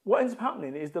 what ends up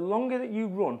happening is the longer that you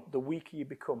run, the weaker you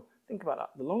become. Think about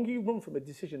that. The longer you run from a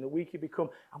decision, the weaker you become.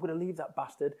 I'm going to leave that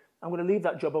bastard. I'm going to leave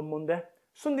that job on Monday.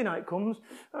 Sunday night comes,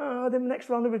 the next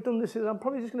round that we've done this is, I'm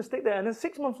probably just going to stick there. And then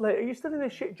 6 months later, you're still in a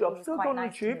shit job, still going on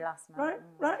YouTube. Right,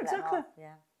 exactly.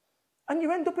 Yeah. And you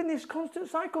end up in this constant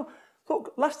cycle.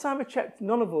 Look, last time I checked,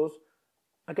 none of us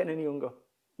are getting any younger,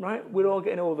 right? We're all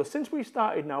getting older. Since we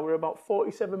started now, we're about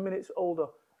 47 minutes older.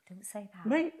 Don't say that.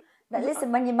 Mate. But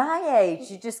listen, when you're my age,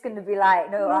 you're just going to be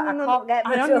like, no, I can't get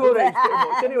much I am your age pretty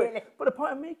much, anyway. But the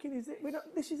point I'm making is that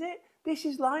this is it. This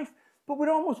is life. But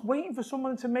we're almost waiting for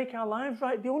someone to make our lives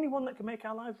right. The only one that can make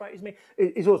our lives right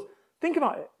is us. Think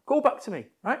about it. Go back to me,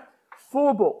 right?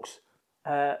 4 books,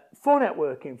 4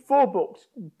 networking, 4 books,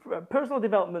 personal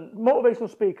development, motivational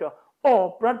speaker,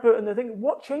 or Brad Burton. The thing,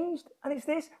 what changed? And it's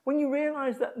this: when you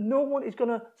realise that no one is going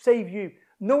to save you.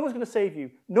 No one's going to save you.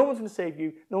 No one's going to save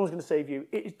you. No one's going to save you.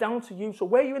 It is down to you. So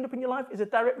where you end up in your life is a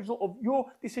direct result of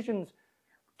your decisions.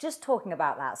 Just talking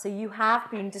about that. So you have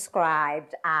been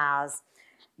described as...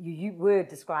 You were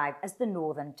described as the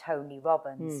Northern Tony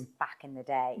Robbins back in the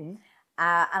day. And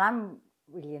I'm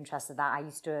really interested in that. I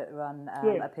used to run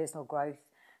a personal growth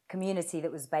community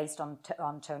that was based on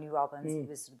Tony Robbins. It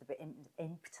was sort of the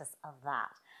impetus of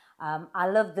that. I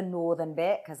love the northern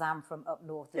bit because I'm from up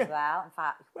north as well. In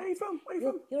fact, where are you from?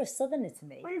 You're a southerner to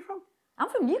me. Where are you from? I'm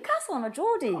from Newcastle. I'm a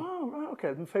Geordie. Oh, right,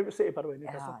 okay. My favourite city, by the way,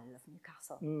 Newcastle. Oh, I love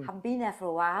Newcastle. Haven't been there for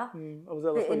a while. I was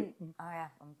there last week.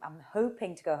 I'm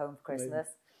hoping to go home for Christmas.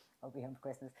 Amazing. I'll be home for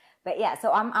Christmas. But yeah,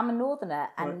 so I'm a northerner,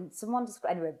 and someone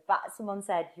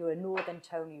said you're a northern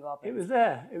Tony Robbins. It was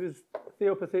there. It was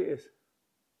Theo Pathetis.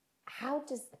 How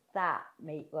does that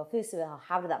first of all,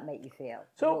 how did that make you feel?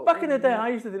 So back in the day, I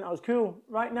used to think that was cool.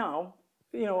 Right now,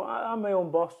 I'm my own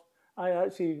boss. I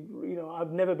actually,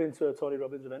 I've never been to a Tony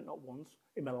Robbins event, not once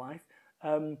in my life.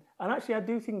 And actually, I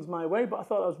do things my way, but I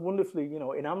thought I was wonderfully,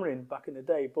 enamoring back in the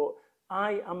day. But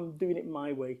I am doing it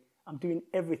my way. I'm doing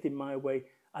everything my way.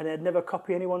 And I'd never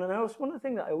copy anyone else. One of the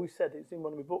things that I always said, it's in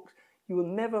one of my books, you will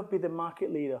never be the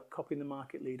market leader copying the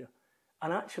market leader.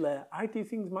 And actually, I do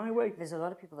things my way. There's a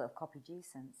lot of people that have copied you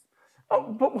since.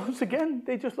 Oh, but once again,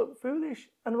 they just look foolish.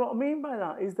 And what I mean by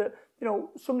that is that,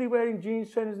 somebody wearing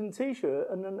jeans, trainers and T-shirt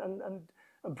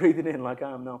and breathing in like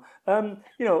I am now.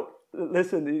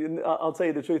 Listen, I'll tell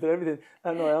you the truth and everything.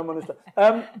 No, I am honest.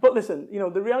 But listen,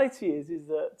 the reality is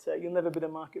that you'll never be the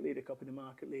market leader copying the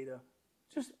market leader.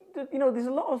 Just, there's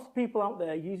a lot of people out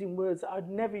there using words that I'd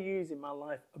never use in my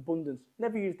life. Abundance,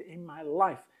 never used it in my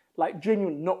life. Like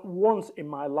genuine, not once in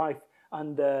my life.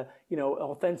 And,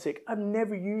 authentic. I've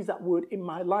never used that word in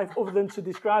my life other than to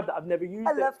describe that. I've never used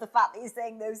it. I love the fact that you're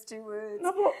saying those two words.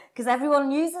 No, because everyone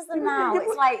uses them now.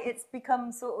 It's like it's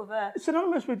become sort of a...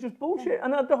 synonymous with just bullshit.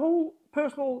 And the whole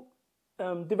personal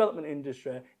development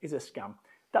industry is a scam.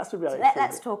 That's the reality. So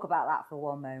let's talk about that for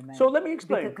one moment. So let me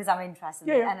explain. Because I'm interested.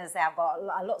 And as I say, I've got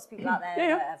lots of people out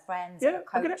there that are friends,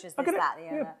 coaches, this, that, the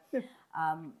other.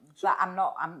 But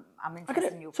I'm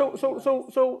interested in your point.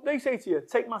 So they say to you,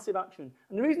 take massive action.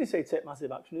 And the reason they say take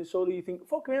massive action is so that you think,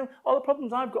 fuck me, all the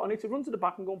problems I've got, I need to run to the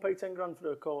back and go and pay 10 grand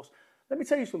for a course. Let me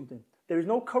tell you something. There is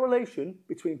no correlation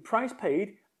between price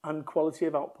paid and quality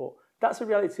of output. That's the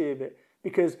reality of it.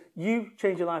 Because you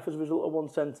change your life as a result of one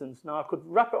sentence. Now, I could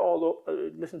wrap it all up,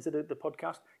 listen to the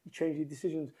podcast, you change your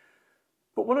decisions.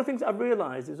 But one of the things I've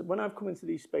realised is that when I've come into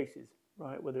these spaces,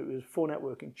 right, whether it was for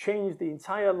networking, changed the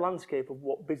entire landscape of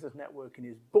what business networking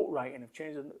is, book writing, I've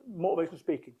changed it, motivational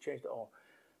speaking, changed it all.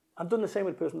 I've done the same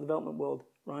with the personal development world,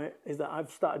 right, is that I've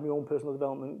started my own personal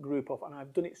development group off, and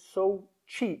I've done it so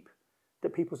cheap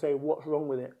that people say, what's wrong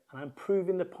with it? And I'm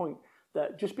proving the point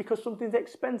that just because something's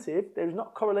expensive, there is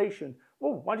not correlation.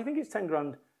 Oh, why do you think it's 10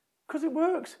 grand? Because it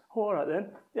works. Oh, all right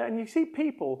then. Yeah, and you see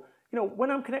people,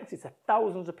 when I'm connected to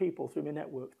thousands of people through my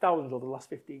network, thousands over the last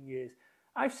 15 years,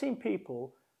 I've seen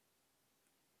people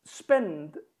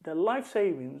spend their life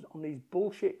savings on these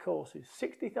bullshit courses,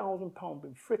 £60,000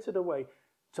 being frittered away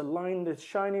to line the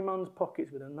shiny man's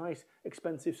pockets with a nice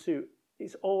expensive suit.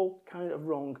 It's all kind of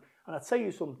wrong. And I tell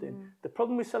you something, the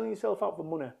problem with selling yourself out for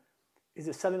money is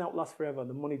that selling out lasts forever,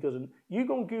 the money doesn't. You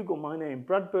go and Google my name,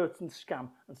 Brad Burton scam,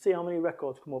 and see how many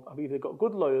records come up. I've either got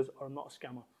good lawyers or I'm not a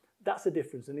scammer. That's the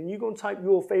difference. And then you go and type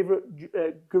your favourite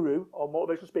guru or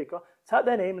motivational speaker, type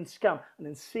their name and scam, and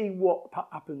then see what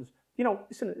happens.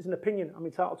 It's an opinion. I'm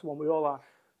entitled to one. We all are.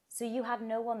 So you had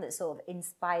no one that sort of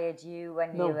inspired you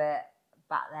when you were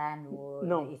back then? Or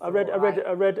no, I read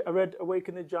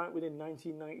Awaken the Giant within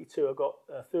 1992. I got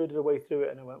a third of the way through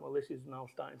it, and I went, well, this is now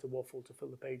starting to waffle to fill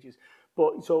the pages.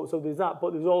 But so there's that.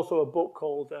 But there's also a book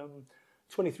called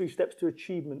 23 Steps to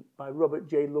Achievement by Robert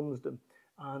J. Lumsden.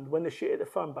 And when the shit hit the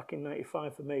fan back in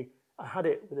 '95 for me, I had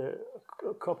it with a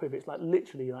copy of it. It's like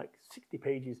literally like 60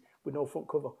 pages with no front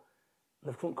cover.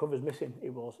 The front cover's missing, it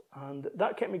was. And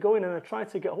that kept me going, and I tried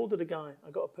to get hold of the guy.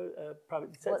 I got a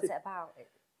private detective. What's it about?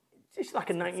 It's like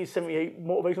a 1978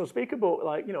 motivational speaker book,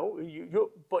 like,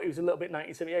 but it was a little bit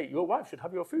 1978. Your wife should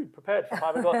have your food prepared for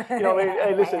 5 o'clock.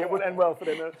 Hey, listen, it wouldn't end well for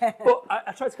them. But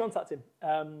I tried to contact him,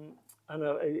 and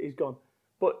he's gone.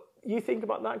 But you think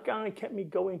about that guy kept me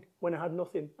going when I had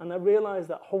nothing. And I realised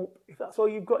that hope, if that's all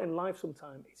you've got in life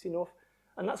sometime, it's enough.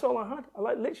 And that's all I had. I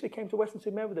literally came to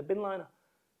Western-super-Mare with a bin liner.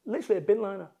 Literally a bin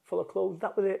liner full of clothes.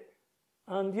 That was it.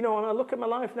 And, and I look at my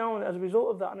life now, and as a result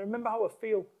of that, and I remember how I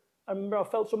feel. I remember I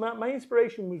felt so my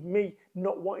inspiration was me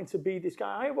not wanting to be this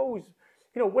guy. I've always,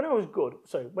 when I was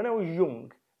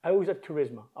young, I always had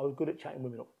charisma. I was good at chatting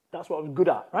women up. That's what I was good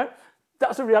at, right?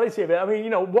 That's the reality of it. I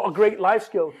mean, what a great life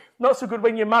skill. Not so good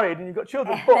when you're married and you've got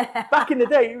children, but back in the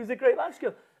day, it was a great life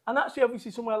skill. And actually,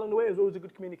 obviously, somewhere along the way, I was always a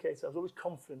good communicator. I was always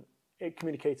confident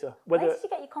communicator. Where did you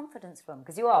get your confidence from?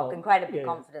 Because you are incredibly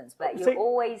confident, but you're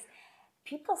always...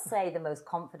 People say the most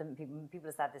confident people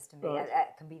have said this to me,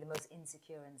 can be the most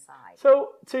insecure inside. So,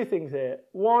 2 things here.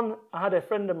 One, I had a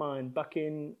friend of mine back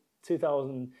in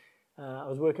 2000. I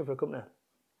was working for a company,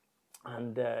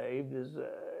 and he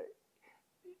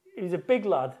was a big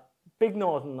lad, big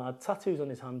northern lad, tattoos on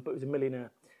his hand, but he was a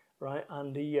millionaire, right?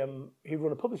 And he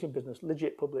run a publishing business,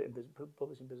 legit publishing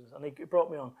business, and he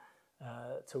brought me on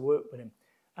to work with him.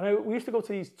 And we used to go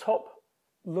to these top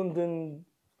London...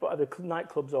 whatever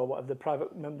nightclubs or whatever, the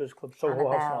private members clubs,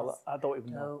 Soho House, I don't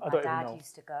even know. No, my dad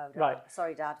used to go. Right.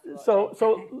 Sorry, Dad. So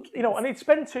and he'd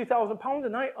spend £2,000 a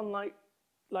night on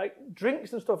like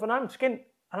drinks and stuff, and I'm skint,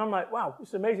 and I'm like, wow, this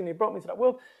is amazing. He brought me to that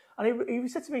world, and he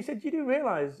said to me, he said, you do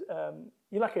realise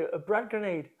you're like a Brad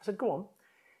grenade. I said, go on.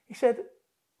 He said,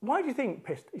 why do you think,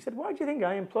 pissed? He said, why do you think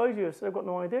I employed you? I said, I've got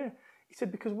no idea. He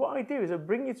said, because what I do is I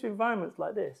bring you to environments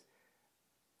like this,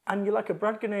 and you're like a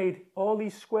Brad grenade, all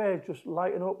these squares just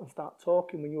lighten up and start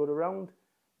talking when you're around.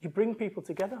 You bring people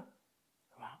together.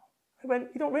 Wow. I went,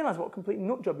 you don't realise what a complete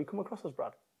nut job you come across as,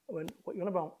 Brad. I went, what are you on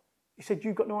about? He said,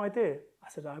 you've got no idea. I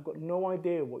said, I've got no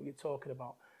idea what you're talking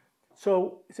about.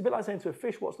 So it's a bit like saying to a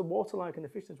fish, what's the water like? And the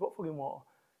fish says, what fucking water?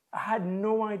 I had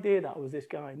no idea that I was this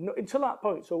guy. No, until that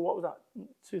point, so what was that?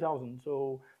 2000,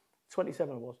 so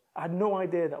 27 I was. I had no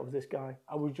idea that I was this guy.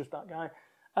 I was just that guy.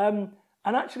 And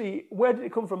actually, where did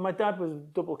it come from? My dad was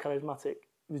double charismatic.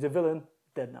 He was a villain,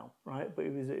 dead now, right? But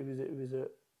he was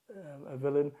a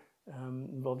villain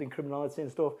involved in criminality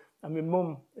and stuff. And my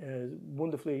mum is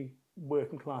wonderfully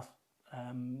working class,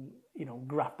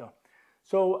 grafter.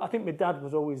 So I think my dad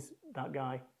was always that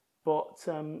guy. But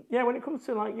yeah, when it comes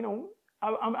to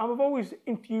I'm always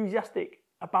enthusiastic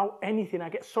about anything. I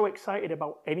get so excited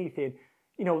about anything.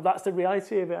 That's the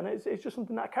reality of it, and it's just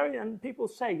something that I carry. And people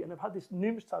say, and I've had this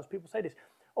numerous times. People say this: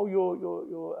 "Oh,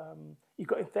 you've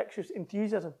got infectious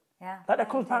enthusiasm." Yeah, that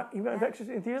comes back. You've got infectious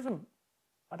enthusiasm.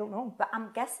 I don't know, but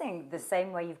I'm guessing the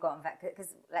same way you've got infectious.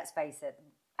 Because let's face it,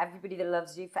 everybody that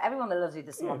loves you, for everyone that loves you,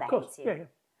 there's someone that hates you.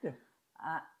 Yeah.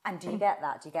 And do you get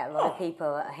that? Do you get a lot of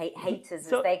people, haters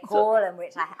as they call them,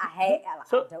 which I hate? I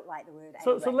don't like the word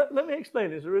anyway. So let me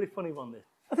explain. It's a really funny one, this.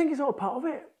 I think it's all part of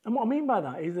it. And what I mean by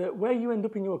that is that where you end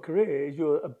up in your career is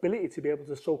your ability to be able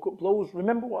to soak up blows.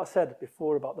 Remember what I said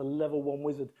before about the level 1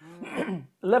 wizard.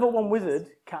 Level 1 wizard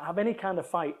can't have any kind of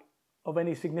fight of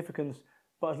any significance.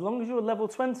 But as long as you're level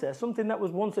 20, something that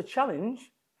was once a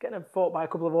challenge, getting fought by a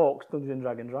couple of orcs, Dungeons and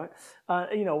Dragons, right?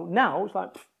 Now it's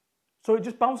like... So it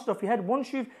just bounces off your head.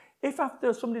 If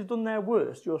after somebody's done their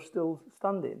worst, you're still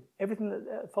standing, everything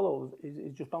that follows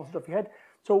is just bouncing off your head.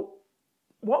 So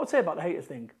what I would say about the haters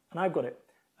thing, and I've got it,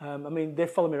 they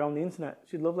follow me around the internet.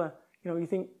 She's lovely. You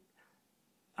think,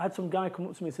 I had some guy come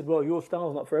up to me and said, well, your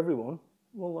style's not for everyone.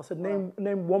 Well, I said,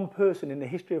 name one person in the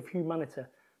history of humanity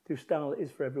whose style is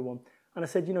for everyone. And I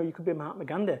said, you could be Mahatma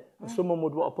Gandhi, and someone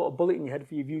would want to put a bullet in your head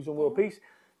for your views on world peace.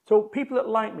 So people that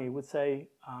like me would say,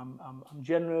 I'm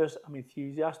generous, I'm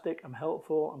enthusiastic, I'm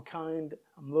helpful, I'm kind,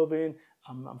 I'm loving,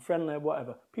 I'm friendly,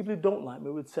 whatever. People who don't like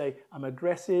me would say, I'm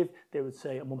aggressive, they would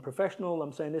say, I'm unprofessional,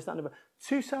 I'm saying this, that, and the other.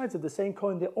 Two sides of the same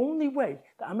coin. The only way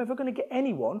that I'm ever going to get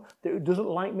anyone that doesn't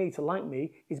like me to like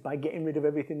me is by getting rid of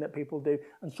everything that people do.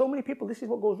 And so many people, this is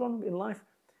what goes wrong in life,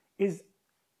 is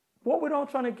what we're all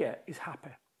trying to get is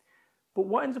happy. But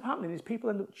what ends up happening is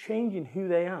people end up changing who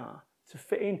they are to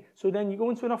fit in. So then you go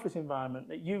into an office environment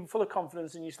that you're full of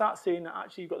confidence and you start seeing that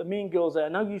actually you've got the mean girls there.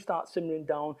 Now you start simmering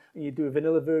down and you do a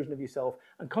vanilla version of yourself.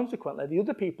 And consequently, the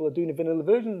other people are doing a vanilla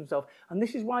version of themselves. And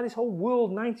this is why this whole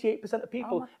world, 98% of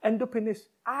people end up in this.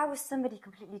 I was somebody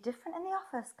completely different in the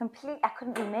office. I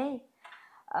couldn't be me.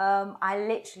 I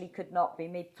literally could not be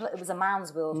me. It was a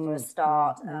man's world for a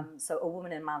start. So a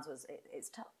woman in a man's world, it's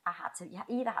tough. You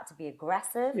either had to be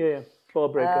aggressive,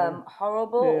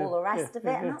 horrible, all the rest of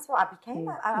it, and that's what I became.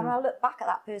 And I look back at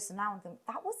that person now and think,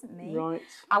 that wasn't me. Right.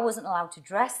 I wasn't allowed to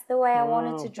dress the way I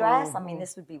wanted to dress. I mean,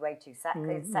 this would be way too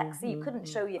sexy. You couldn't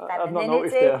show your femininity. I've not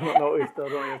noticed it. I don't know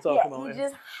you're talking about. You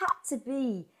just had to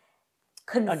be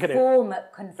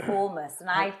conformist.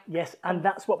 And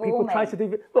that's what people try to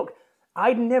do. Look,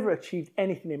 I'd never achieved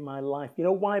anything in my life. You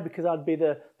know why? Because I'd be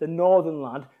the northern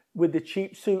lad with the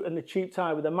cheap suit and the cheap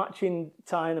tie, with the matching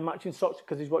tie and the matching socks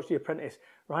because he's watched The Apprentice,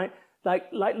 right?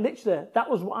 Like literally, that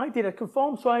was what I did. I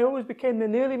conformed, so I always became the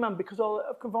nearly man because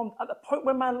I conformed. At the point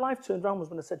when my life turned around was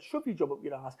when I said, shove your job up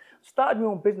your ass, started my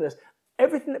own business.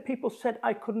 Everything that people said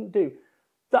I couldn't do,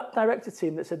 that director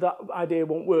team that said that idea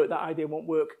won't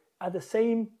work, are the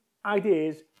same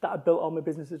ideas that I built all my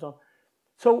businesses on.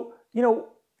 So,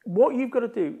 what you've got to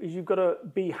do is you've got to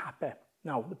be happy.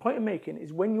 Now, the point I'm making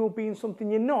is when you're being something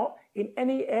you're not, in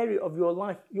any area of your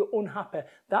life, you're unhappy.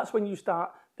 That's when you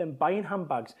start then buying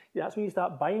handbags. That's when you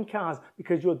start buying cars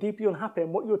because you're deeply unhappy.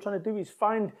 And what you're trying to do is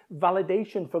find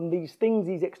validation from these things,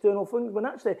 these external things, when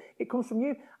actually it comes from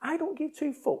you. I don't give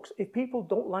two fucks if people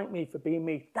don't like me for being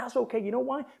me. That's okay. You know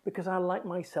why? Because I like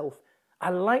myself. I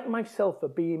like myself for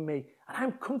being me. And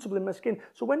I'm comfortable in my skin.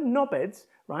 So when knobheads,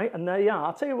 right, and there you are,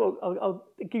 I'll tell you what, I'll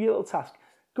give you a little task.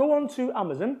 Go on to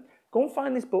Amazon, go and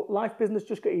find this book, Life Business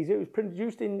Just Got Easier. It was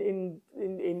produced in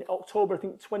October, I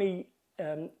think,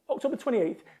 October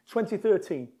 28th,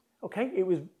 2013. Okay, it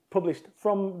was published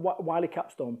from Wiley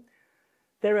Capstone.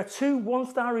 There are 2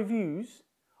 one-star reviews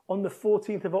on the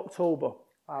 14th of October.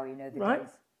 Oh, you know the right?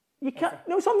 deals. You can't.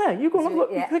 No, it's on there. You go and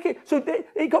look. You click it. So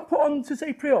it got put on to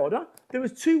say pre-order. There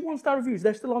was 2 one-star reviews.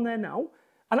 They're still on there now.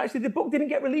 And actually, the book didn't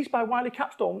get released by Wiley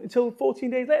Capstone until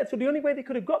 14 days later. So the only way they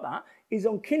could have got that is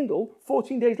on Kindle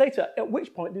 14 days later, at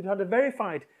which point they'd had it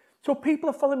verified. So people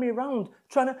are following me around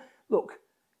trying to, look,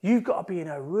 you've got to be in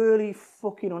a really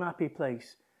fucking unhappy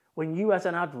place when you as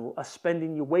an adult are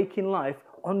spending your waking life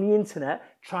on the internet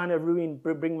trying to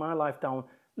bring my life down.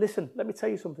 Listen, let me tell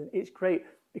you something. It's great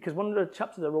because one of the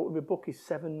chapters I wrote in my book is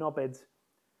 7 knobheads.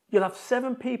 You'll have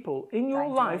 7 people in your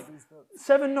life,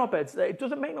 7 knobheads, that it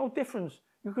doesn't make no difference.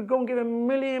 You could go and give £1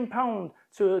 million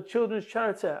to a children's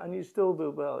charity and you still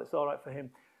do, well, it's all right for him.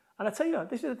 And I tell you,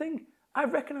 this is the thing. I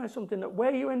recognise something that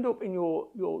where you end up in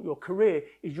your career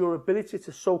is your ability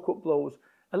to soak up blows.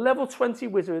 A level 20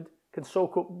 wizard can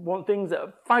soak up things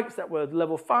that fights that were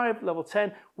level 5, level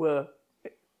 10 were,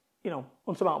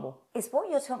 unsurmountable. It's what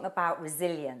you're talking about,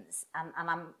 resilience, and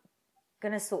I'm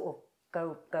going to sort of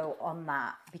go on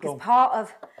that because part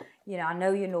of, I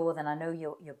know you're Northern, I know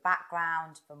your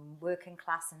background from working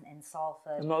class in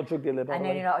Salford. I'm not a drug dealer, by the way.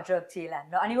 I know you're not a drug dealer,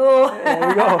 not anymore. There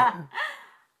we go.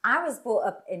 I was brought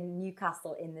up in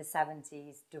Newcastle in the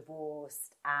 70s,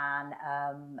 divorced, and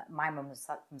my mum was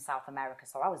from South America,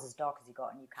 so I was as dark as you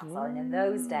got in Newcastle. And in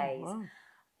those days,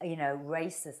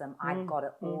 racism, I got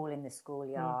it all in the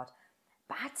schoolyard.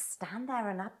 But I'd stand there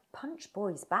and I'd punch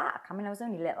boys back. I mean, I was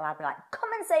only little. I'd be like, come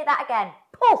and say that again.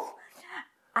 Poof!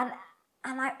 And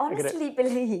I honestly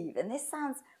believe, and this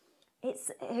sounds...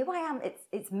 It's who I am.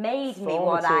 It's made me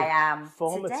what I am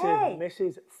today.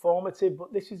 Mrs. Formative,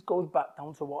 but this goes back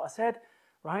down to what I said,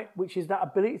 right? Which is that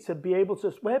ability to be able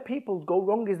to... Where people go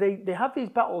wrong is they have these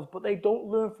battles, but they don't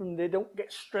learn from them. They don't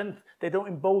get strength. They don't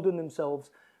embolden themselves,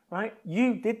 right?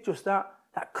 You did just that.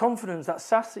 That confidence, that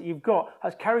sass that you've got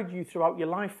has carried you throughout your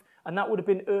life. And that would have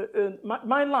been...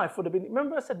 my life would have been...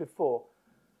 Remember I said before?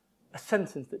 A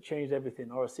sentence that changed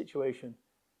everything, or a situation.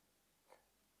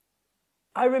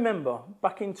 I remember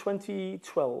back in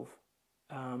 2012,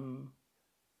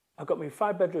 I got my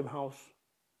 5-bedroom house,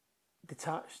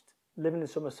 detached, living in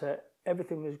Somerset.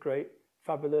 Everything was great,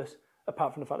 fabulous,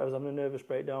 apart from the fact I was having a nervous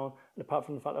breakdown, and apart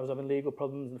from the fact I was having legal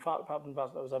problems, and apart from the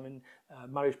fact that I was having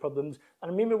marriage problems.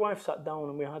 And me and my wife sat down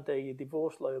and we had a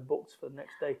divorce lawyer booked for the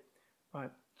next day.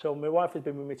 Right. So my wife has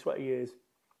been with me 20 years.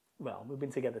 Well, we've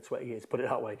been together 20 years, put it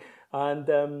that way.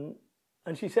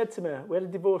 And she said to me, we had a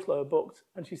divorce lawyer booked,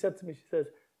 and she said to me, she says,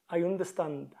 I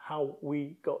understand how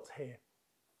we got here.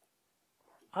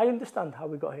 I understand how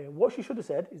we got here. What she should have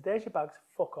said is, there's your bags,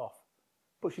 fuck off.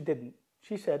 But she didn't.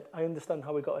 She said, I understand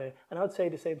how we got here. And I'd say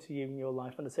the same to you in your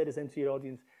life, and I'd say the same to your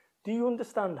audience. Do you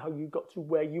understand how you got to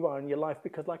where you are in your life?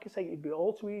 Because like I say, it'd be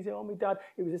all too easy on me, Dad.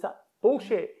 It was just that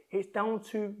bullshit. It's down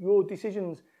to your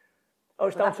decisions.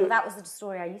 That was the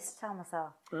story I used to tell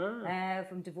myself.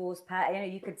 From divorce,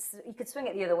 you could swing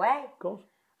it the other way. Of course.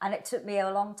 And it took me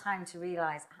a long time to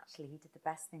realise, actually, he did the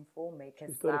best thing for me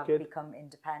because I've become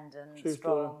independent,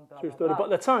 strong, blah, blah, blah.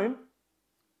 But at the time,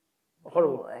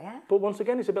 horrible. Oh, yeah. But once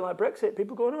again, it's a bit like Brexit.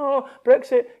 People going, oh,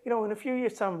 Brexit. In a few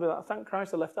years' time, I'll be like, thank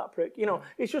Christ I left that prick.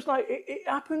 It's just like, it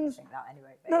happens. I think that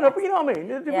anyway. No, but you know what I mean?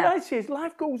 The reality is,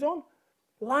 life goes on.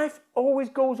 Life always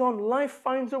goes on. Life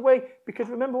finds a way. Because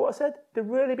remember what I said? The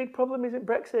really big problem isn't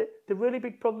Brexit. The really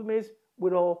big problem is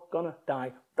we're all going to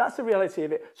die. That's the reality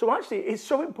of it. So actually, it's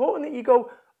so important that you go,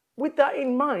 with that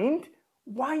in mind,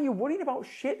 why are you worrying about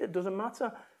shit that doesn't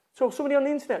matter? So somebody on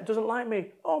the internet doesn't like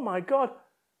me. Oh my God.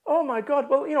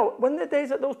 Well, when there are days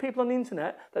that those people on the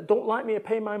internet that don't like me or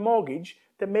pay my mortgage,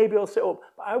 then maybe I'll sit up.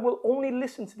 But I will only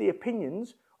listen to the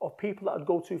opinions of people that I'd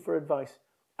go to for advice.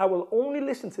 I will only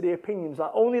listen to the opinions. I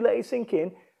only let it sink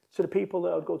in to the people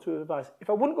that I'd go to for advice.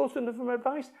 If I wouldn't go to them for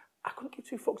advice, I couldn't give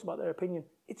 2 fucks about their opinion.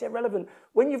 It's irrelevant.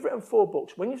 When you've written 4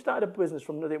 books, when you've started a business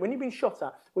from nothing, when you've been shot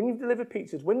at, when you've delivered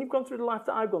pizzas, when you've gone through the life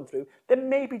that I've gone through, then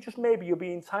maybe, just maybe, you'll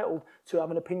be entitled to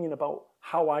have an opinion about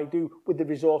how I do with the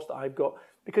resource that I've got.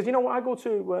 Because when I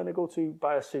go to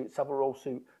buy a suit, Savile Row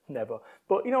suit, never.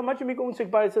 But imagine me going to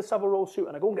buy a Savile Row suit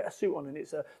and I go and get a suit on and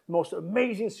it's a most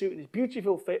amazing suit and it's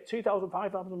beautiful fit, 2,000,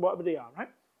 5,000, whatever they are, right?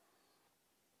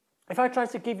 If I tried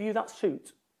to give you that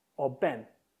suit, or Ben,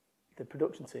 the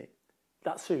production team,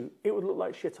 that suit, it would look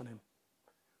like shit on him.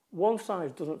 One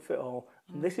size doesn't fit all.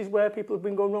 And this is where people have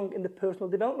been going wrong in the personal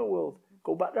development world.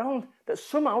 Go back round. That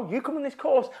somehow you come on this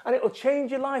course and it'll change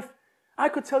your life. I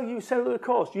could tell you, send the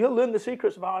course, you'll learn the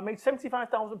secrets of how I made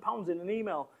 £75,000 in an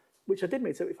email, which I did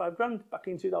make 75 grand back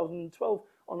in 2012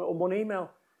 on one email.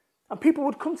 And people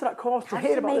would come to that course to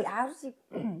hear about it.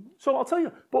 So I'll tell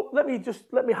you, but let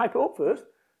me hype it up first.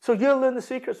 So you'll learn the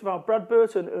secrets of how Brad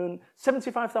Burton earned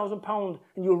 £75,000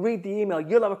 and you'll read the email,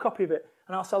 you'll have a copy of it,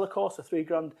 and I'll sell a course for £3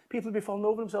 grand. People will be falling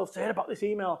over themselves to hear about this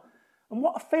email. And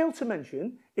what I failed to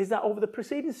mention is that over the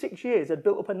preceding 6 years, I'd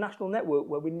built up a national network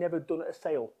where we'd never done a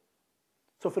sale.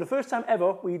 So for the first time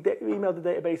ever, we emailed the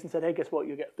database and said, hey, guess what?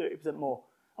 You get 30% more.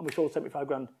 And we sold 75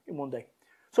 grand in one day.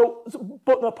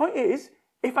 But the point is,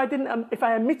 if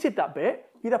I omitted that bit,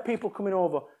 you'd have people coming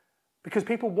over. Because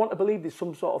people want to believe there's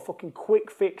some sort of fucking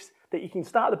quick fix that you can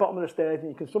start at the bottom of the stairs and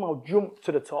you can somehow jump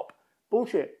to the top.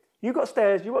 Bullshit. You got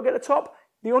stairs, you got to get to the top.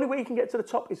 The only way you can get to the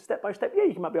top is step by step. Yeah,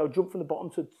 you might be able to jump from the bottom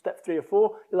to step 3 or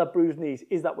 4. You'll have bruised knees.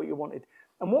 Is that what you wanted?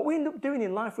 And what we end up doing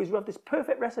in life is we have this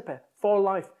perfect recipe for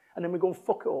life, and then we go and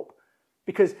fuck it up.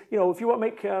 Because, you know, if you want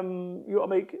to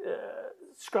make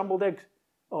scrambled eggs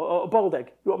or a boiled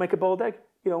egg, you want to make a boiled egg,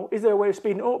 you know, is there a way of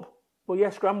speeding it up? Well, yeah,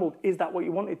 scrambled. Is that what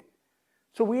you wanted?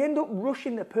 So we end up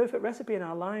rushing the perfect recipe in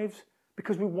our lives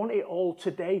because we want it all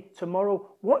today, tomorrow.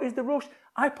 What is the rush?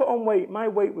 I put on weight. My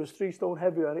weight was 3 stone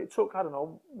heavier, and it took, I don't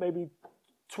know, maybe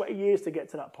 20 years to get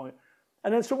to that point.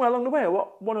 And then somewhere along the way, I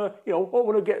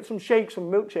want to get some shakes, some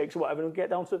milkshakes or whatever, and get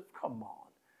down to, come on.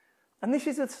 And this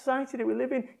is the society that we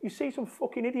live in. You see some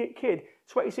fucking idiot kid,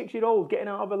 26-year-old, getting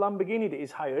out of a Lamborghini that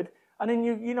he's hired, and then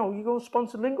you go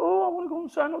sponsored link, oh, I want to go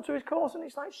and sign up to his course, and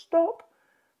it's like, stop.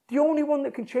 The only one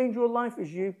that can change your life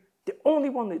is you. The only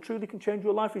one that truly can change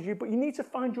your life is you, but you need to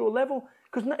find your level,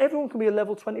 because not everyone can be a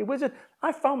level 20 wizard.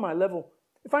 I found my level.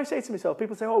 If I say to myself,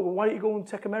 people say, oh, well, why don't you go and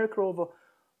take America over?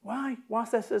 Why?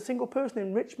 Whilst there's a single person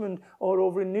in Richmond or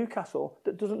over in Newcastle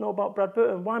that doesn't know about Brad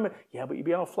Burton, why am I? Yeah, but you'd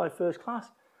be able to fly first class.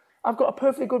 I've got a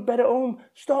perfectly good bed at home.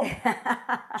 Stop. Do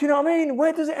you know what I mean?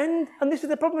 Where does it end? And this is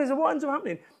the problem, is that what ends up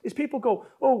happening is people go,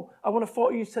 oh, I want a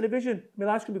 40-inch television. My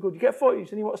life's going to be good. You get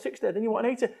 40-inch, then you want a 60, then you want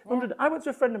an 80, 100. Yeah. I went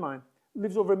to a friend of mine,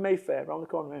 lives over in Mayfair, around the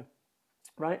corner here,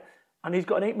 right? And he's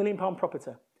got an £8 million property.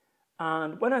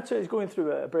 And when he's going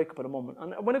through a breakup at the moment,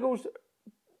 and when it goes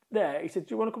there, he said,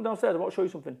 do you want to come downstairs? I want to show you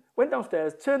something. Went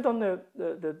downstairs, turned on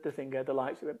the thing, the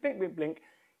lights, it went blink, blink, blink.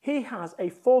 He has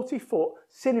a 40-foot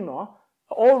cinema,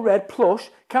 all red, plush,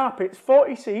 carpets,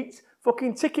 40 seats,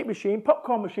 fucking ticket machine,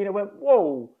 popcorn machine. I went,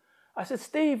 whoa. I said,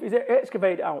 Steve, is it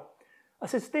excavated out? I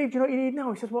said, Steve, do you know what you need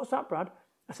now? He says, what's that, Brad?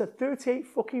 I said, 38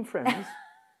 fucking friends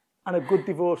and a good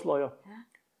divorce lawyer. Yeah.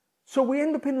 So we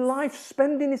end up in life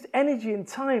spending this energy and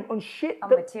time on shit. On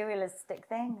materialistic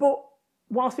things. But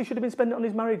whilst he should have been spending it on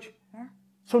his marriage. Yeah.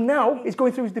 So now he's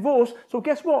going through his divorce. So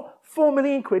guess what? 4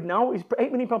 million quid now, his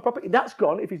 £8 million property, that's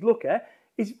gone if he's lucky.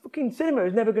 His fucking cinema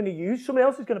is never going to use. Somebody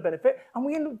else is going to benefit. And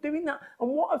we end up doing that.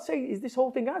 And what I'd say is this whole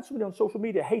thing, I had somebody on social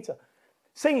media, a hater,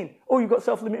 saying, oh, you've got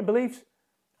self-limiting beliefs.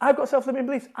 I've got self-limiting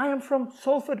beliefs. I am from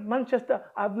Salford, Manchester.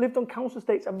 I've lived on council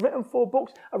estates. I've written 4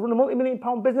 books. I've run a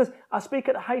multi-million-pound business. I speak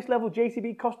at the highest level,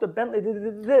 JCB, Costa, Bentley.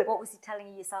 What was he telling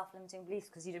you your self-limiting beliefs?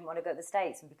 Because you didn't want to go to the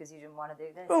States and because you didn't want to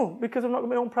do this? Oh, because I've not got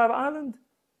my own private island.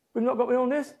 We've not got my own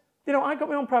this. You know, I got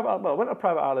my own private island. Well, I went on a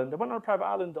private island. I went on a private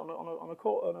island on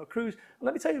a cruise. And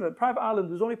let me tell you, man, private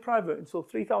island was only private until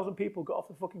 3,000 people got off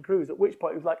the fucking cruise, at which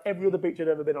point it was like every other beach I'd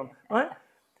ever been on, right?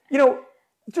 You know,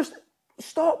 just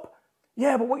stop.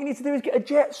 Yeah, but what you need to do is get a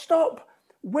jet. Stop.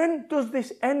 When does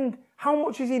this end? How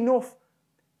much is enough?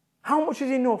 How much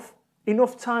is enough?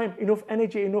 Enough time, enough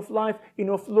energy, enough life,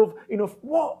 enough love, enough...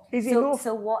 What is enough?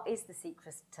 So what is the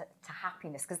secret to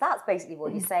happiness? Because that's basically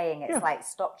what you're saying. It's like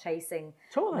stop chasing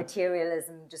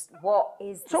materialism. Just what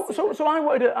is the secret? So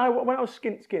when I was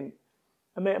skint,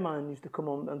 a mate of mine used to come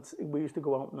on and we used to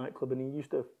go out nightclub and he used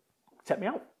to take me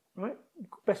out, right?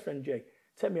 Best friend Jay.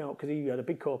 Take me out because he had a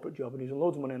big corporate job and he was on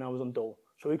loads of money and I was on dole.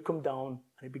 So he'd come down and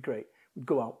it'd be great. We'd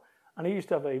go out. And he used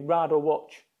to have a Rado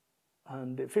watch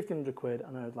and 1,500 quid.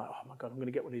 And I was like, oh my God, I'm going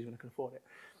to get one of these when I can afford it.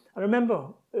 I remember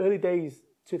early days,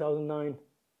 2009,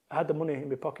 I had the money in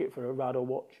my pocket for a Rado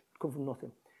watch. Come from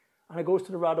nothing. And I goes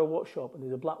to the Rado watch shop and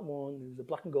there's a black one, there's a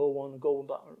black and gold one, a gold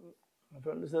and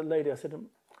black. There's a lady, I said, I'm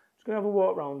just going to have a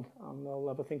walk around and I'll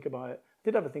have a think about it.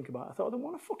 Did have a think about it. I thought, I don't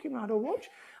want a fucking Rado watch.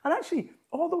 And actually,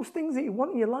 all those things that you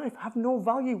want in your life have no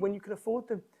value when you can afford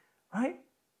them, right?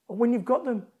 Or when you've got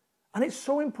them. And it's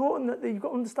so important that you've got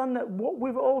to understand that what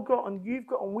we've all got and you've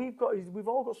got and we've got is we've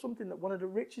all got something that one of the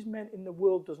richest men in the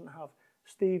world doesn't have,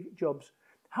 Steve Jobs.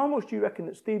 How much do you reckon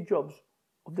that Steve Jobs,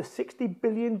 of the $60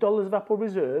 billion of Apple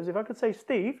reserves, if I could say,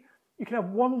 Steve, you can have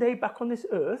one day back on this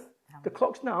earth, the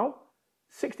clock's now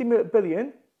 60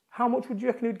 billion, how much would you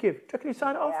reckon he'd give? Do you reckon he'd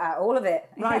sign it off? Yeah, all of it.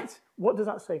 Right. What does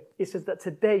that say? It says that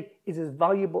today is as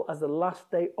valuable as the last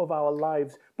day of our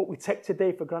lives, but we take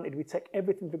today for granted. We take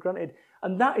everything for granted.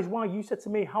 And that is why you said to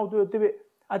me, how do I do it?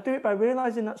 I do it by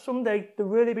realising that someday the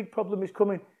really big problem is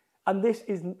coming. And this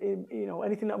is, you know,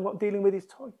 anything that I'm not dealing with is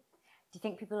toy. Do you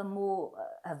think people are more,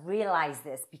 have realised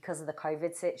this because of the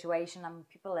COVID situation? I mean,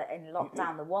 people are in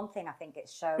lockdown. The one thing I think it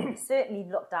showed, certainly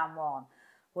lockdown 1,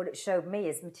 what it showed me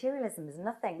is materialism is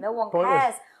nothing. No one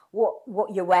cares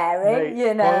what you're wearing,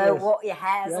 you know, what your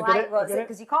hair's like,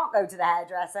 because you can't go to the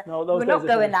hairdresser. No, we're not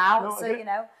going out, so you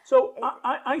know. So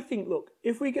I think, look,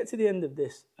 if we get to the end of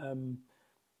this,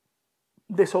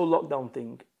 this whole lockdown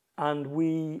thing, and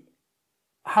we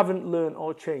haven't learned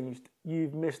or changed,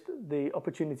 you've missed the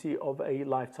opportunity of a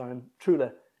lifetime, truly.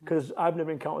 because I've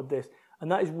never encountered this.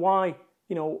 And that is why,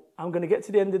 you know, I'm going to get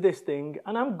to the end of this thing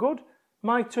and I'm good.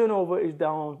 My turnover is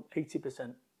down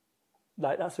 80%.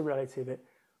 Like, that's the reality of it.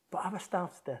 But have I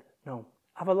starved to death? No.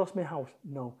 Have I lost my house?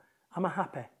 No. Am I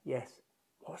happy? Yes.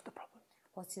 What's the problem?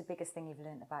 What's the biggest thing you've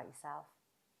learned about yourself?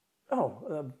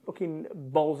 Oh, fucking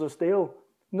balls of steel.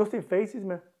 Nothing faces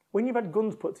me. When you've had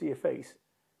guns put to your face,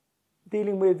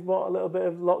 dealing with a little bit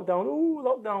of lockdown. Ooh,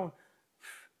 lockdown.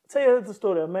 I'll tell you the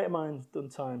story. A mate of mine's done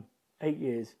time, 8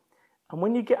 years. And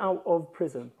when you get out of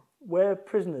prison, where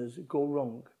prisoners go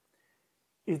wrong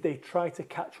is they try to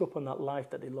catch up on that life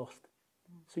that they lost.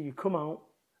 So you come out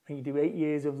and you do 8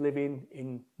 years of living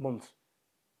in months.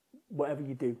 Whatever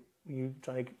you do, you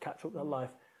try to catch up that life.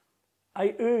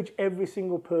 I urge every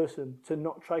single person to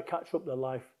not try catch up their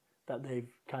life that they've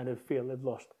kind of feel they've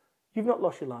lost. You've not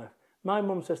lost your life. My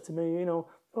mum says to me, you know,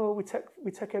 oh, we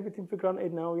take everything for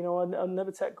granted now. You know, I'll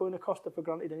never take going to Costa for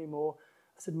granted anymore.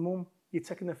 I said, Mum, you're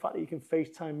taking the fact that you can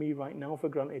FaceTime me right now for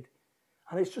granted.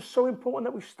 And it's just so important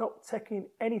that we stop taking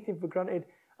anything for granted.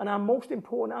 And our most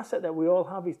important asset that we all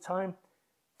have is time.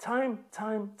 Time.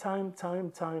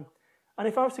 And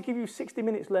if I was to give you 60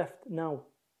 minutes left now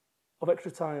of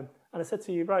extra time, and I said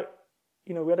to you, right,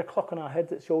 you know, we had a clock on our head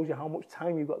that shows you how much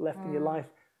time you've got left in your life,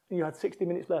 and you had 60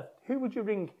 minutes left, who would you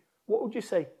ring? What would you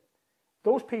say?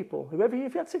 Those people, if you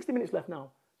had 60 minutes left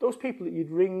now, those people that you'd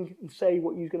ring and say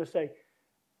what you was going to say,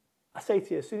 I say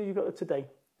to you, as soon as you've got it today,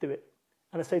 do it.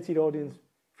 And I say to your audience,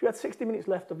 if you had 60 minutes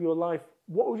left of your life,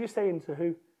 what would you say and to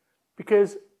who?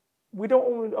 Because we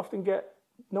don't often get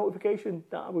notification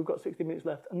that we've got 60 minutes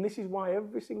left. And this is why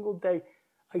every single day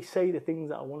I say the things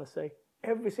that I want to say.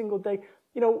 Every single day.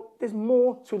 You know, there's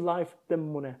more to life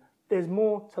than money. There's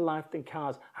more to life than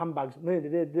cars, handbags.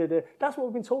 That's what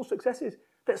we've been told success is.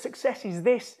 That success is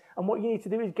this. And what you need to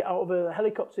do is get out of a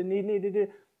helicopter. You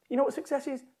know what success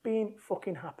is? Being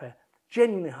fucking happy.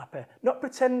 Genuinely happy. Not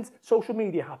pretend social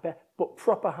media happy, but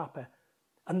proper happy.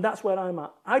 And that's where I'm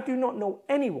at. I do not know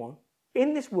anyone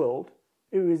in this world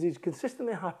who is as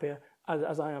consistently happy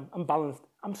as I am and balanced.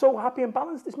 I'm so happy and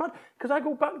balanced. It's mad. Because I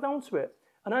go back down to it.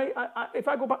 And if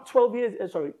I go back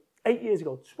 8 years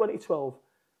ago, 2012,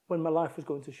 when my life was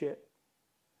going to shit,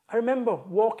 I remember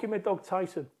walking my dog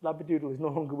Tyson. Labradoodle is no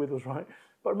longer with us, right?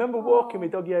 But I remember walking my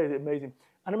dog. Yeah, it's amazing.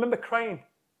 And I remember crying,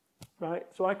 right?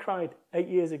 So I cried 8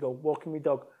 years ago walking my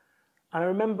dog. And I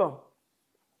remember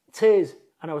tears.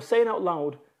 And I was saying out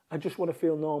loud, I just want to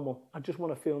feel normal. I just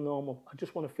want to feel normal. I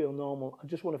just want to feel normal. I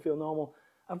just want to feel normal.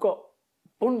 I've got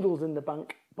bundles in the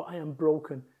bank, but I am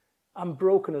broken. I'm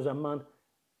broken as a man.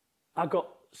 I got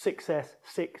success.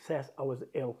 I was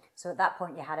ill. So at that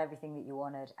point, you had everything that you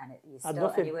wanted, and you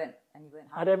weren't happy.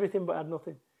 I had everything, but I had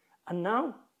nothing. And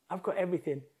now I've got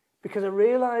everything because I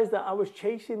realised that I was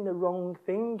chasing the wrong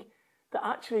thing.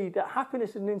 That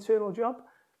happiness is an internal job.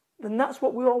 And that's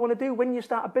what we all want to do. When you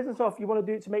start a business off, you want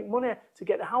to do it to make money, to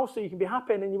get the house so you can be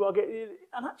happy, and then you want to get.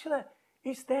 And actually,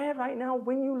 it's there right now.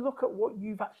 When you look at what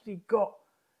you've actually got,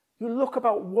 you look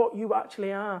about what you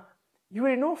actually are. You're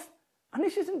enough. And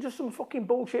this isn't just some fucking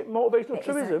bullshit motivational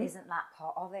truism. Isn't that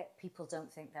part of it? People don't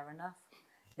think they're enough.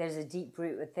 There's a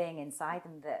deep-rooted thing inside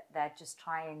them that they're just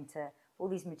trying to, all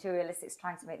these materialistics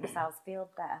trying to make themselves feel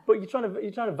better. But you're trying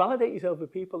to validate yourself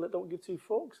with people that don't give two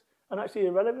fucks and actually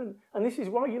irrelevant. And this is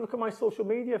why you look at my social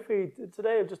media feed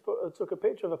today. I took a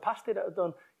picture of a pasty that I've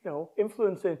done, you know,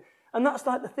 influencing. And that's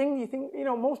like the thing you think, you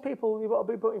know, most people, you've got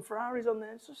to be putting Ferraris on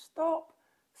there. So stop.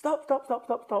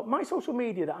 My social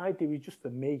media that I do is just for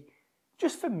me.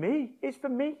 Just for me. It's for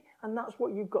me. And that's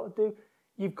what you've got to do.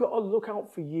 You've got to look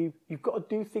out for you. You've got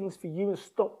to do things for you and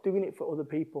stop doing it for other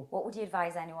people. What would you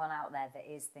advise anyone out there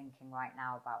that is thinking right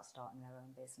now about starting their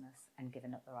own business and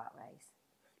giving up the rat race?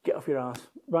 Get off your ass.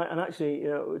 Right, and actually, you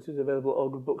know, which is available at all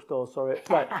good bookstores, sorry.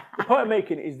 Right, the point I'm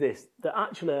making is this, that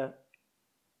actually,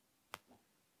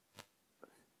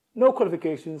 no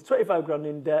qualifications, 25 grand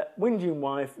in debt, whinging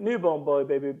wife, newborn boy,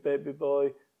 baby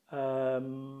boy,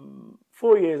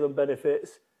 4 years on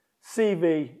benefits,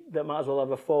 CV that might as well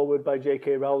have a forward by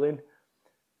J.K. Rowling.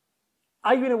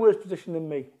 Are you in a worse position than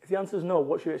me? If the answer is no,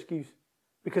 what's your excuse?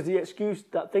 Because the excuse,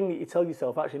 that thing that you tell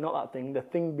yourself, actually not that thing, the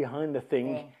thing behind the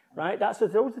thing, right? That's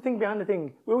always the thing behind the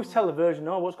thing. We always tell a version,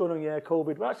 oh, what's going on? Yeah,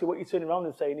 COVID. Well, actually, what you're turning around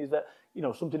and saying is that, you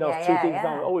know, something else, two things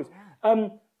down, always. Yeah.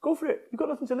 Go for it. You've got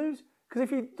nothing to lose. Because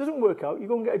if it doesn't work out, you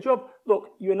go and get a job.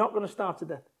 Look, you're not going to starve to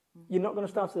death. You're not going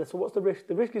to starve to death. So what's the risk?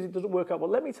 The risk is it doesn't work out. Well,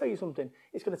 let me tell you something.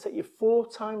 It's going to take you 4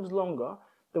 times longer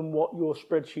than what your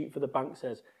spreadsheet for the bank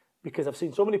says. Because I've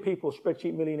seen so many people,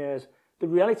 spreadsheet millionaires. The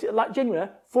reality, like genuinely,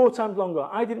 4 times longer.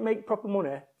 I didn't make proper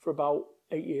money for about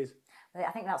 8 years.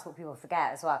 I think that's what people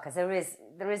forget as well, because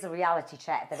there is a reality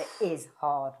check that it is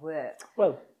hard work.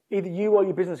 Well, either you or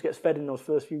your business gets fed in those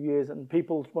first few years, and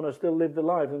people want to still live their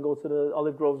lives and go to the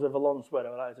olive groves of Valence,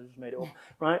 whatever that is, I just made it up,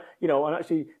 right? You know, and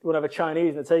actually they want to have a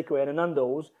Chinese and a takeaway and a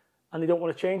Nando's, and they don't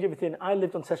want to change everything. I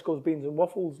lived on Tesco's beans and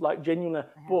waffles, like genuinely,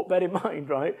 but bear in mind,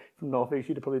 right, from North East,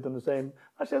 you'd have probably done the same.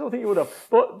 Actually, I don't think you would have,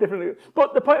 but differently.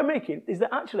 But the point I'm making is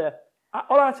that actually,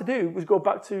 all I had to do was go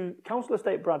back to council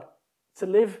estate, Brad, to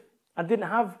live. I didn't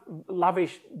have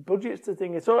lavish budgets to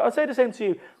things. So I'd say the same to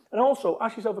you. And also,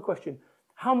 ask yourself a question.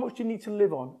 How much do you need to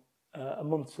live on a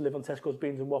month to live on Tesco's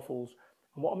beans and waffles?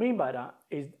 And what I mean by that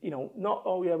is, you know, not,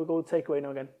 oh yeah, we'll go to takeaway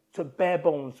now again, to bare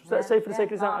bones. So let's say for the sake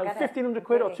of example, 1,500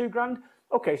 quid or £2,000.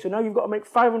 Okay, so now you've got to make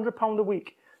 £500 a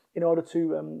week in order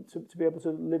to be able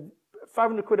to live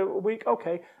 500 quid a week.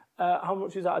 Okay, how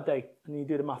much is that a day? And you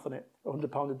do the math on it,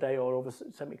 £100 a day or over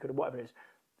 70 quid or whatever it is.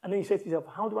 And then you say to yourself,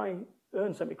 how do I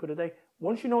earn 70 quid a day?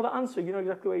 Once you know that answer, you know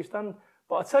exactly where you stand.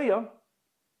 But I tell you,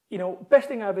 you know, best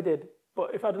thing I ever did.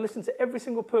 But if I'd listened to every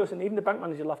single person, even the bank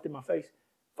manager laughed in my face.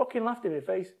 Fucking laughed in my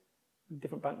face.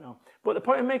 Different bank now. But the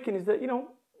point I'm making is that, you know,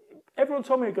 everyone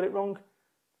told me I got it wrong.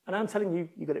 And I'm telling you,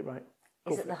 you got it right.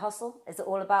 Is it the hustle? Is it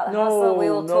all about the hustle? We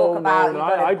all talk about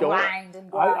I don't. Grind and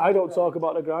grind. I don't talk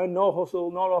about the grind. No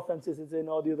hustle, nor authenticity,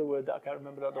 nor the other word that I can't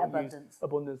remember. That I don't Abundance. use.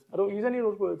 Abundance. I don't use any of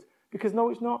those words. Because no,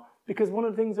 it's not. Because one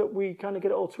of the things that we kind of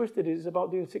get it all twisted is about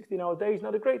doing 16-hour days.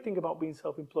 Now, the great thing about being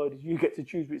self-employed is you get to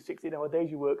choose which 16-hour days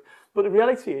you work. But the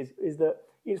reality is that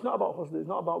it's not about hustle. It's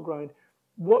not about grind.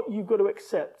 What you've got to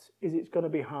accept is it's going to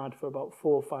be hard for about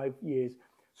 4 or 5 years.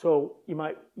 So you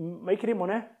might make any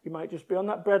money, you might just be on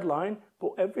that breadline,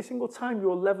 but every single time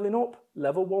you're leveling up,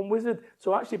 level 1 wizard.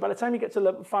 So actually, by the time you get to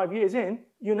level 5 years in,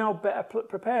 you're now better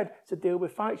prepared to deal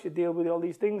with fights, you deal with all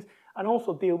these things, and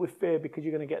also deal with fear, because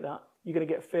you're going to get that. You're going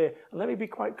to get fear. And let me be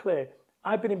quite clear.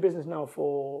 I've been in business now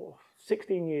for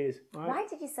 16 years. Right? Why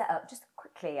did you set up, just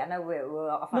quickly, I know we're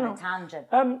off on a tangent,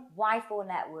 why for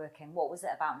networking? What was it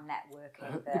about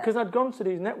networking? Because I'd gone to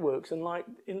these networks, and like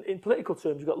in political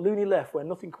terms, you've got loony left where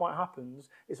nothing quite happens.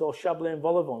 It's all Chablis and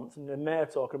Volavant and the mayor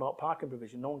talking about parking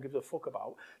provision no one gives a fuck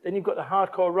about. Then you've got the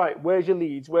hardcore right, where's your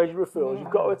leads, where's your referrals,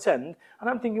 you've got to attend. And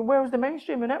I'm thinking, where was the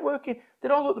mainstream of networking? They'd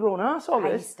all look their own arse, all this.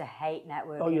 I used to hate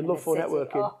networking. Oh, you love for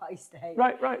networking. Oh, I used to hate it.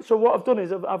 Right. So what I've done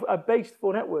is I've based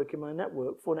for networking, my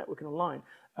network, for networking online.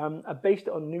 I based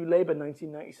it on New Labour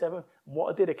 1997. And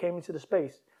what I did, I came into the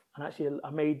space and actually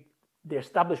I made the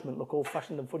establishment look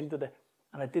old-fashioned and fuddy duddy.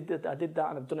 And I did that,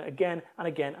 and I've done it again and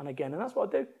again and again. And that's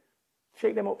what I do.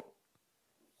 Shake them up.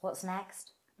 What's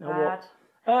next, Brad?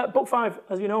 Book 5,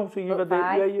 as you know. So you've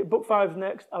had book 5's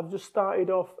next. I've just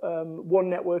started off One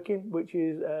Networking, which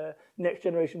is next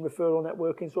generation referral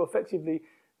networking. So effectively,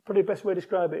 probably the best way to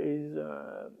describe it is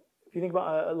if you think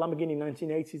about a Lamborghini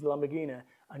 1980s Lamborghini,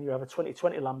 and you have a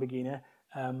 2020 Lamborghini,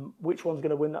 which one's going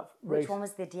to win that race? Which one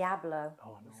was the Diablo?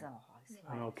 Oh, no.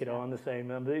 I know, kiddo, I'm the same.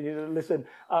 Listen,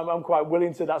 I'm quite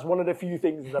willing to. That's one of the few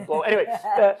things that blow. Anyway,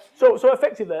 so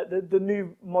effectively, the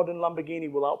new modern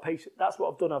Lamborghini will outpace it. That's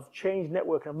what I've done. I've changed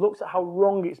networking. I've looked at how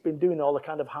wrong it's been doing all the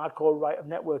kind of hardcore right of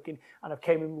networking, and I've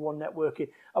came in with One Networking.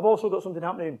 I've also got something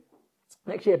happening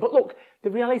next year. But look, the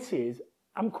reality is,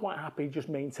 I'm quite happy just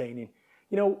maintaining.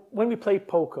 You know, when we play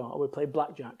poker or we play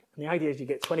blackjack, and the idea is you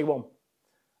get 21,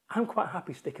 I'm quite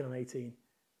happy sticking on 18.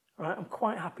 Right? I'm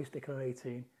quite happy sticking on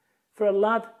 18. For a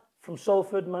lad from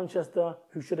Salford, Manchester,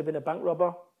 who should have been a bank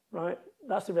robber, right?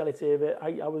 That's the reality of it.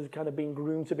 I was kind of being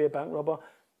groomed to be a bank robber.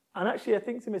 And actually, I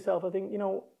think to myself, you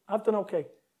know, I've done okay.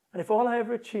 And if all I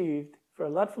ever achieved for a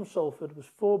lad from Salford was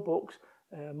 4 books,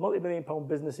 multi-million-pound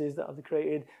businesses that I've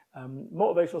created,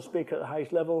 motivational speaker at the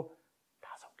highest level,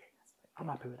 that's okay. I'm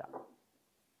happy with that.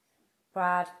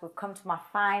 Brad, we've come to my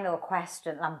final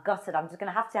question, and I'm gutted. I'm just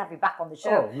going to have you back on the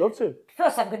show. Oh, love to.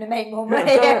 Plus, I'm going to make more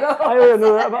money. I don't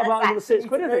know about another 6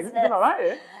 quid, I think. You're doing all right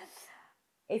here.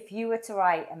 If you were to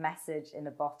write a message in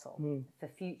a bottle for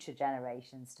future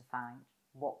generations to find,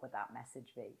 what would that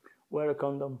message be? Wear a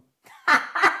condom.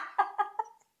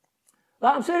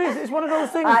 I'm serious. It's one of those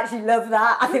things. I actually love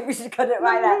that. I think we should cut it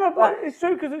right there. No, but it's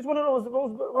true, because it's one of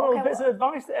those bits of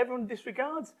advice that everyone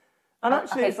disregards. And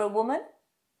actually, okay, for a woman,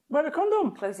 wear a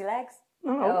condom. Close your legs.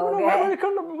 No, wear a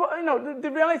condom. But, you know,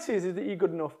 the reality is that you're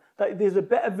good enough. That there's a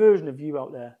better version of you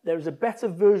out there. There is a better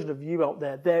version of you out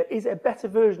there. There is a better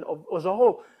version of us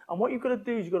all. And what you've got to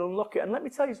do is you've got to unlock it. And let me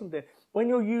tell you something. When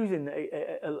you're using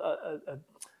a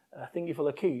thingy full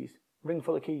of keys, ring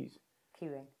full of keys. Key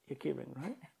ring. Your key ring,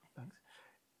 right? Thanks.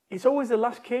 It's always the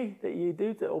last key that you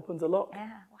do that opens a lock. Yeah,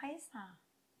 why is that?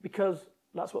 Because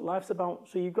That's what life's about.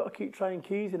 So you've got to keep trying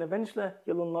keys, and eventually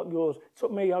you'll unlock yours. It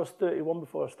took me, I was 31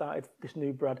 before I started this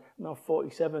new Brad, now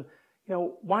 47. You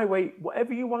know, why wait?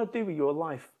 Whatever you want to do with your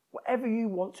life, whatever you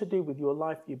want to do with your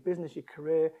life, your business, your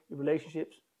career, your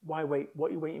relationships, why wait?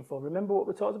 What are you waiting for? Remember what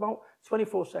we talked about?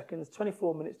 24 seconds,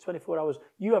 24 minutes, 24 hours.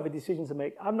 You have a decision to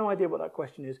make. I have no idea what that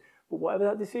question is, but whatever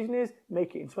that decision is,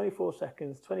 make it in 24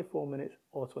 seconds, 24 minutes,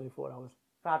 or 24 hours.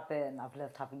 Brad Burton, I've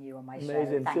loved having you on my show.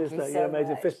 Amazing. Thank Cheers, you mate. so Yeah,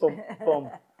 amazing. much. Fist bump.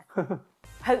 Boom.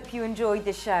 Hope you enjoyed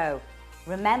the show.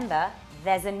 Remember,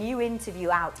 there's a new interview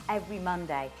out every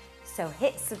Monday, so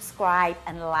hit subscribe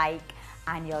and like,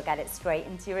 and you'll get it straight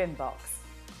into your inbox.